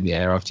fist in the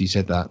air after you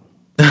said that.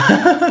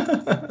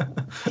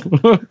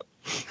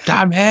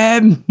 Damn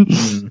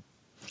him!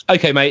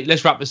 Okay, mate,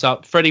 let's wrap this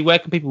up. Freddie, where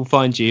can people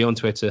find you on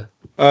Twitter?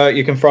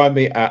 You can find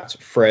me at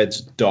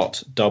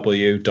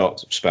freds.w.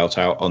 spelt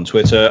out on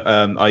Twitter.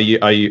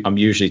 I'm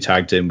usually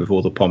tagged in with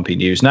all the Pompey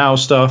News Now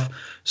stuff.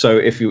 So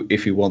if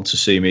you want to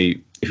see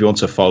me, if you want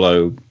to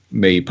follow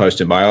me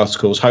posting my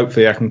articles,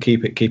 hopefully I can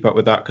keep up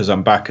with that, because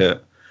I'm back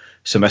at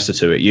semester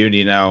 2 at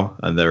uni now,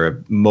 and there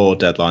are more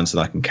deadlines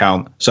than I can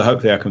count. So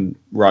hopefully I can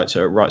write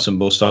some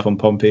more stuff on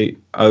Pompey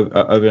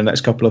over the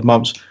next couple of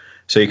months.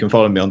 So you can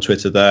follow me on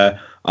Twitter there.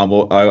 I'm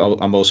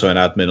also an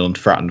admin on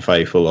Frat and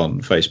Faithful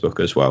on Facebook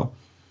as well.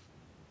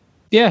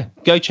 Yeah,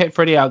 go check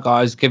Freddie out,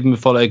 guys. Give him a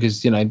follow,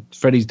 because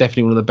Freddie's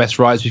definitely one of the best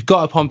writers. We've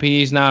got a Pompey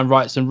News Now and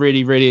write some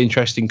really, really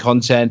interesting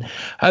content.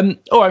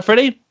 All right,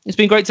 Freddie, it's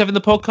been great to have in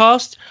the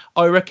podcast.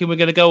 I reckon we're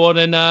going to go on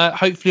and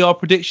hopefully our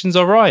predictions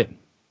are right.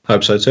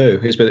 Hope so too.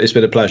 It's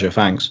been a pleasure.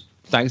 Thanks.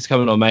 Thanks for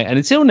coming on, mate. And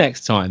until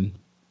next time,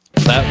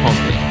 stay at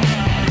Pompey.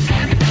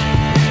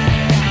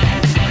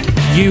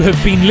 You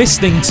have been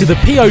listening to the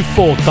PO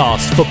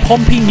Forecast for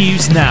Pompey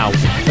News Now,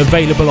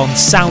 available on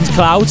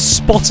SoundCloud,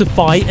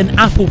 Spotify and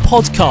Apple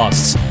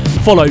Podcasts.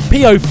 Follow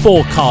PO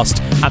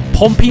Forecast and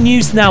Pompey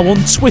News Now on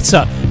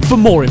Twitter for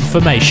more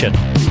information.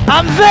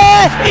 And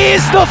there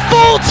is the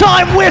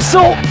full-time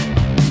whistle.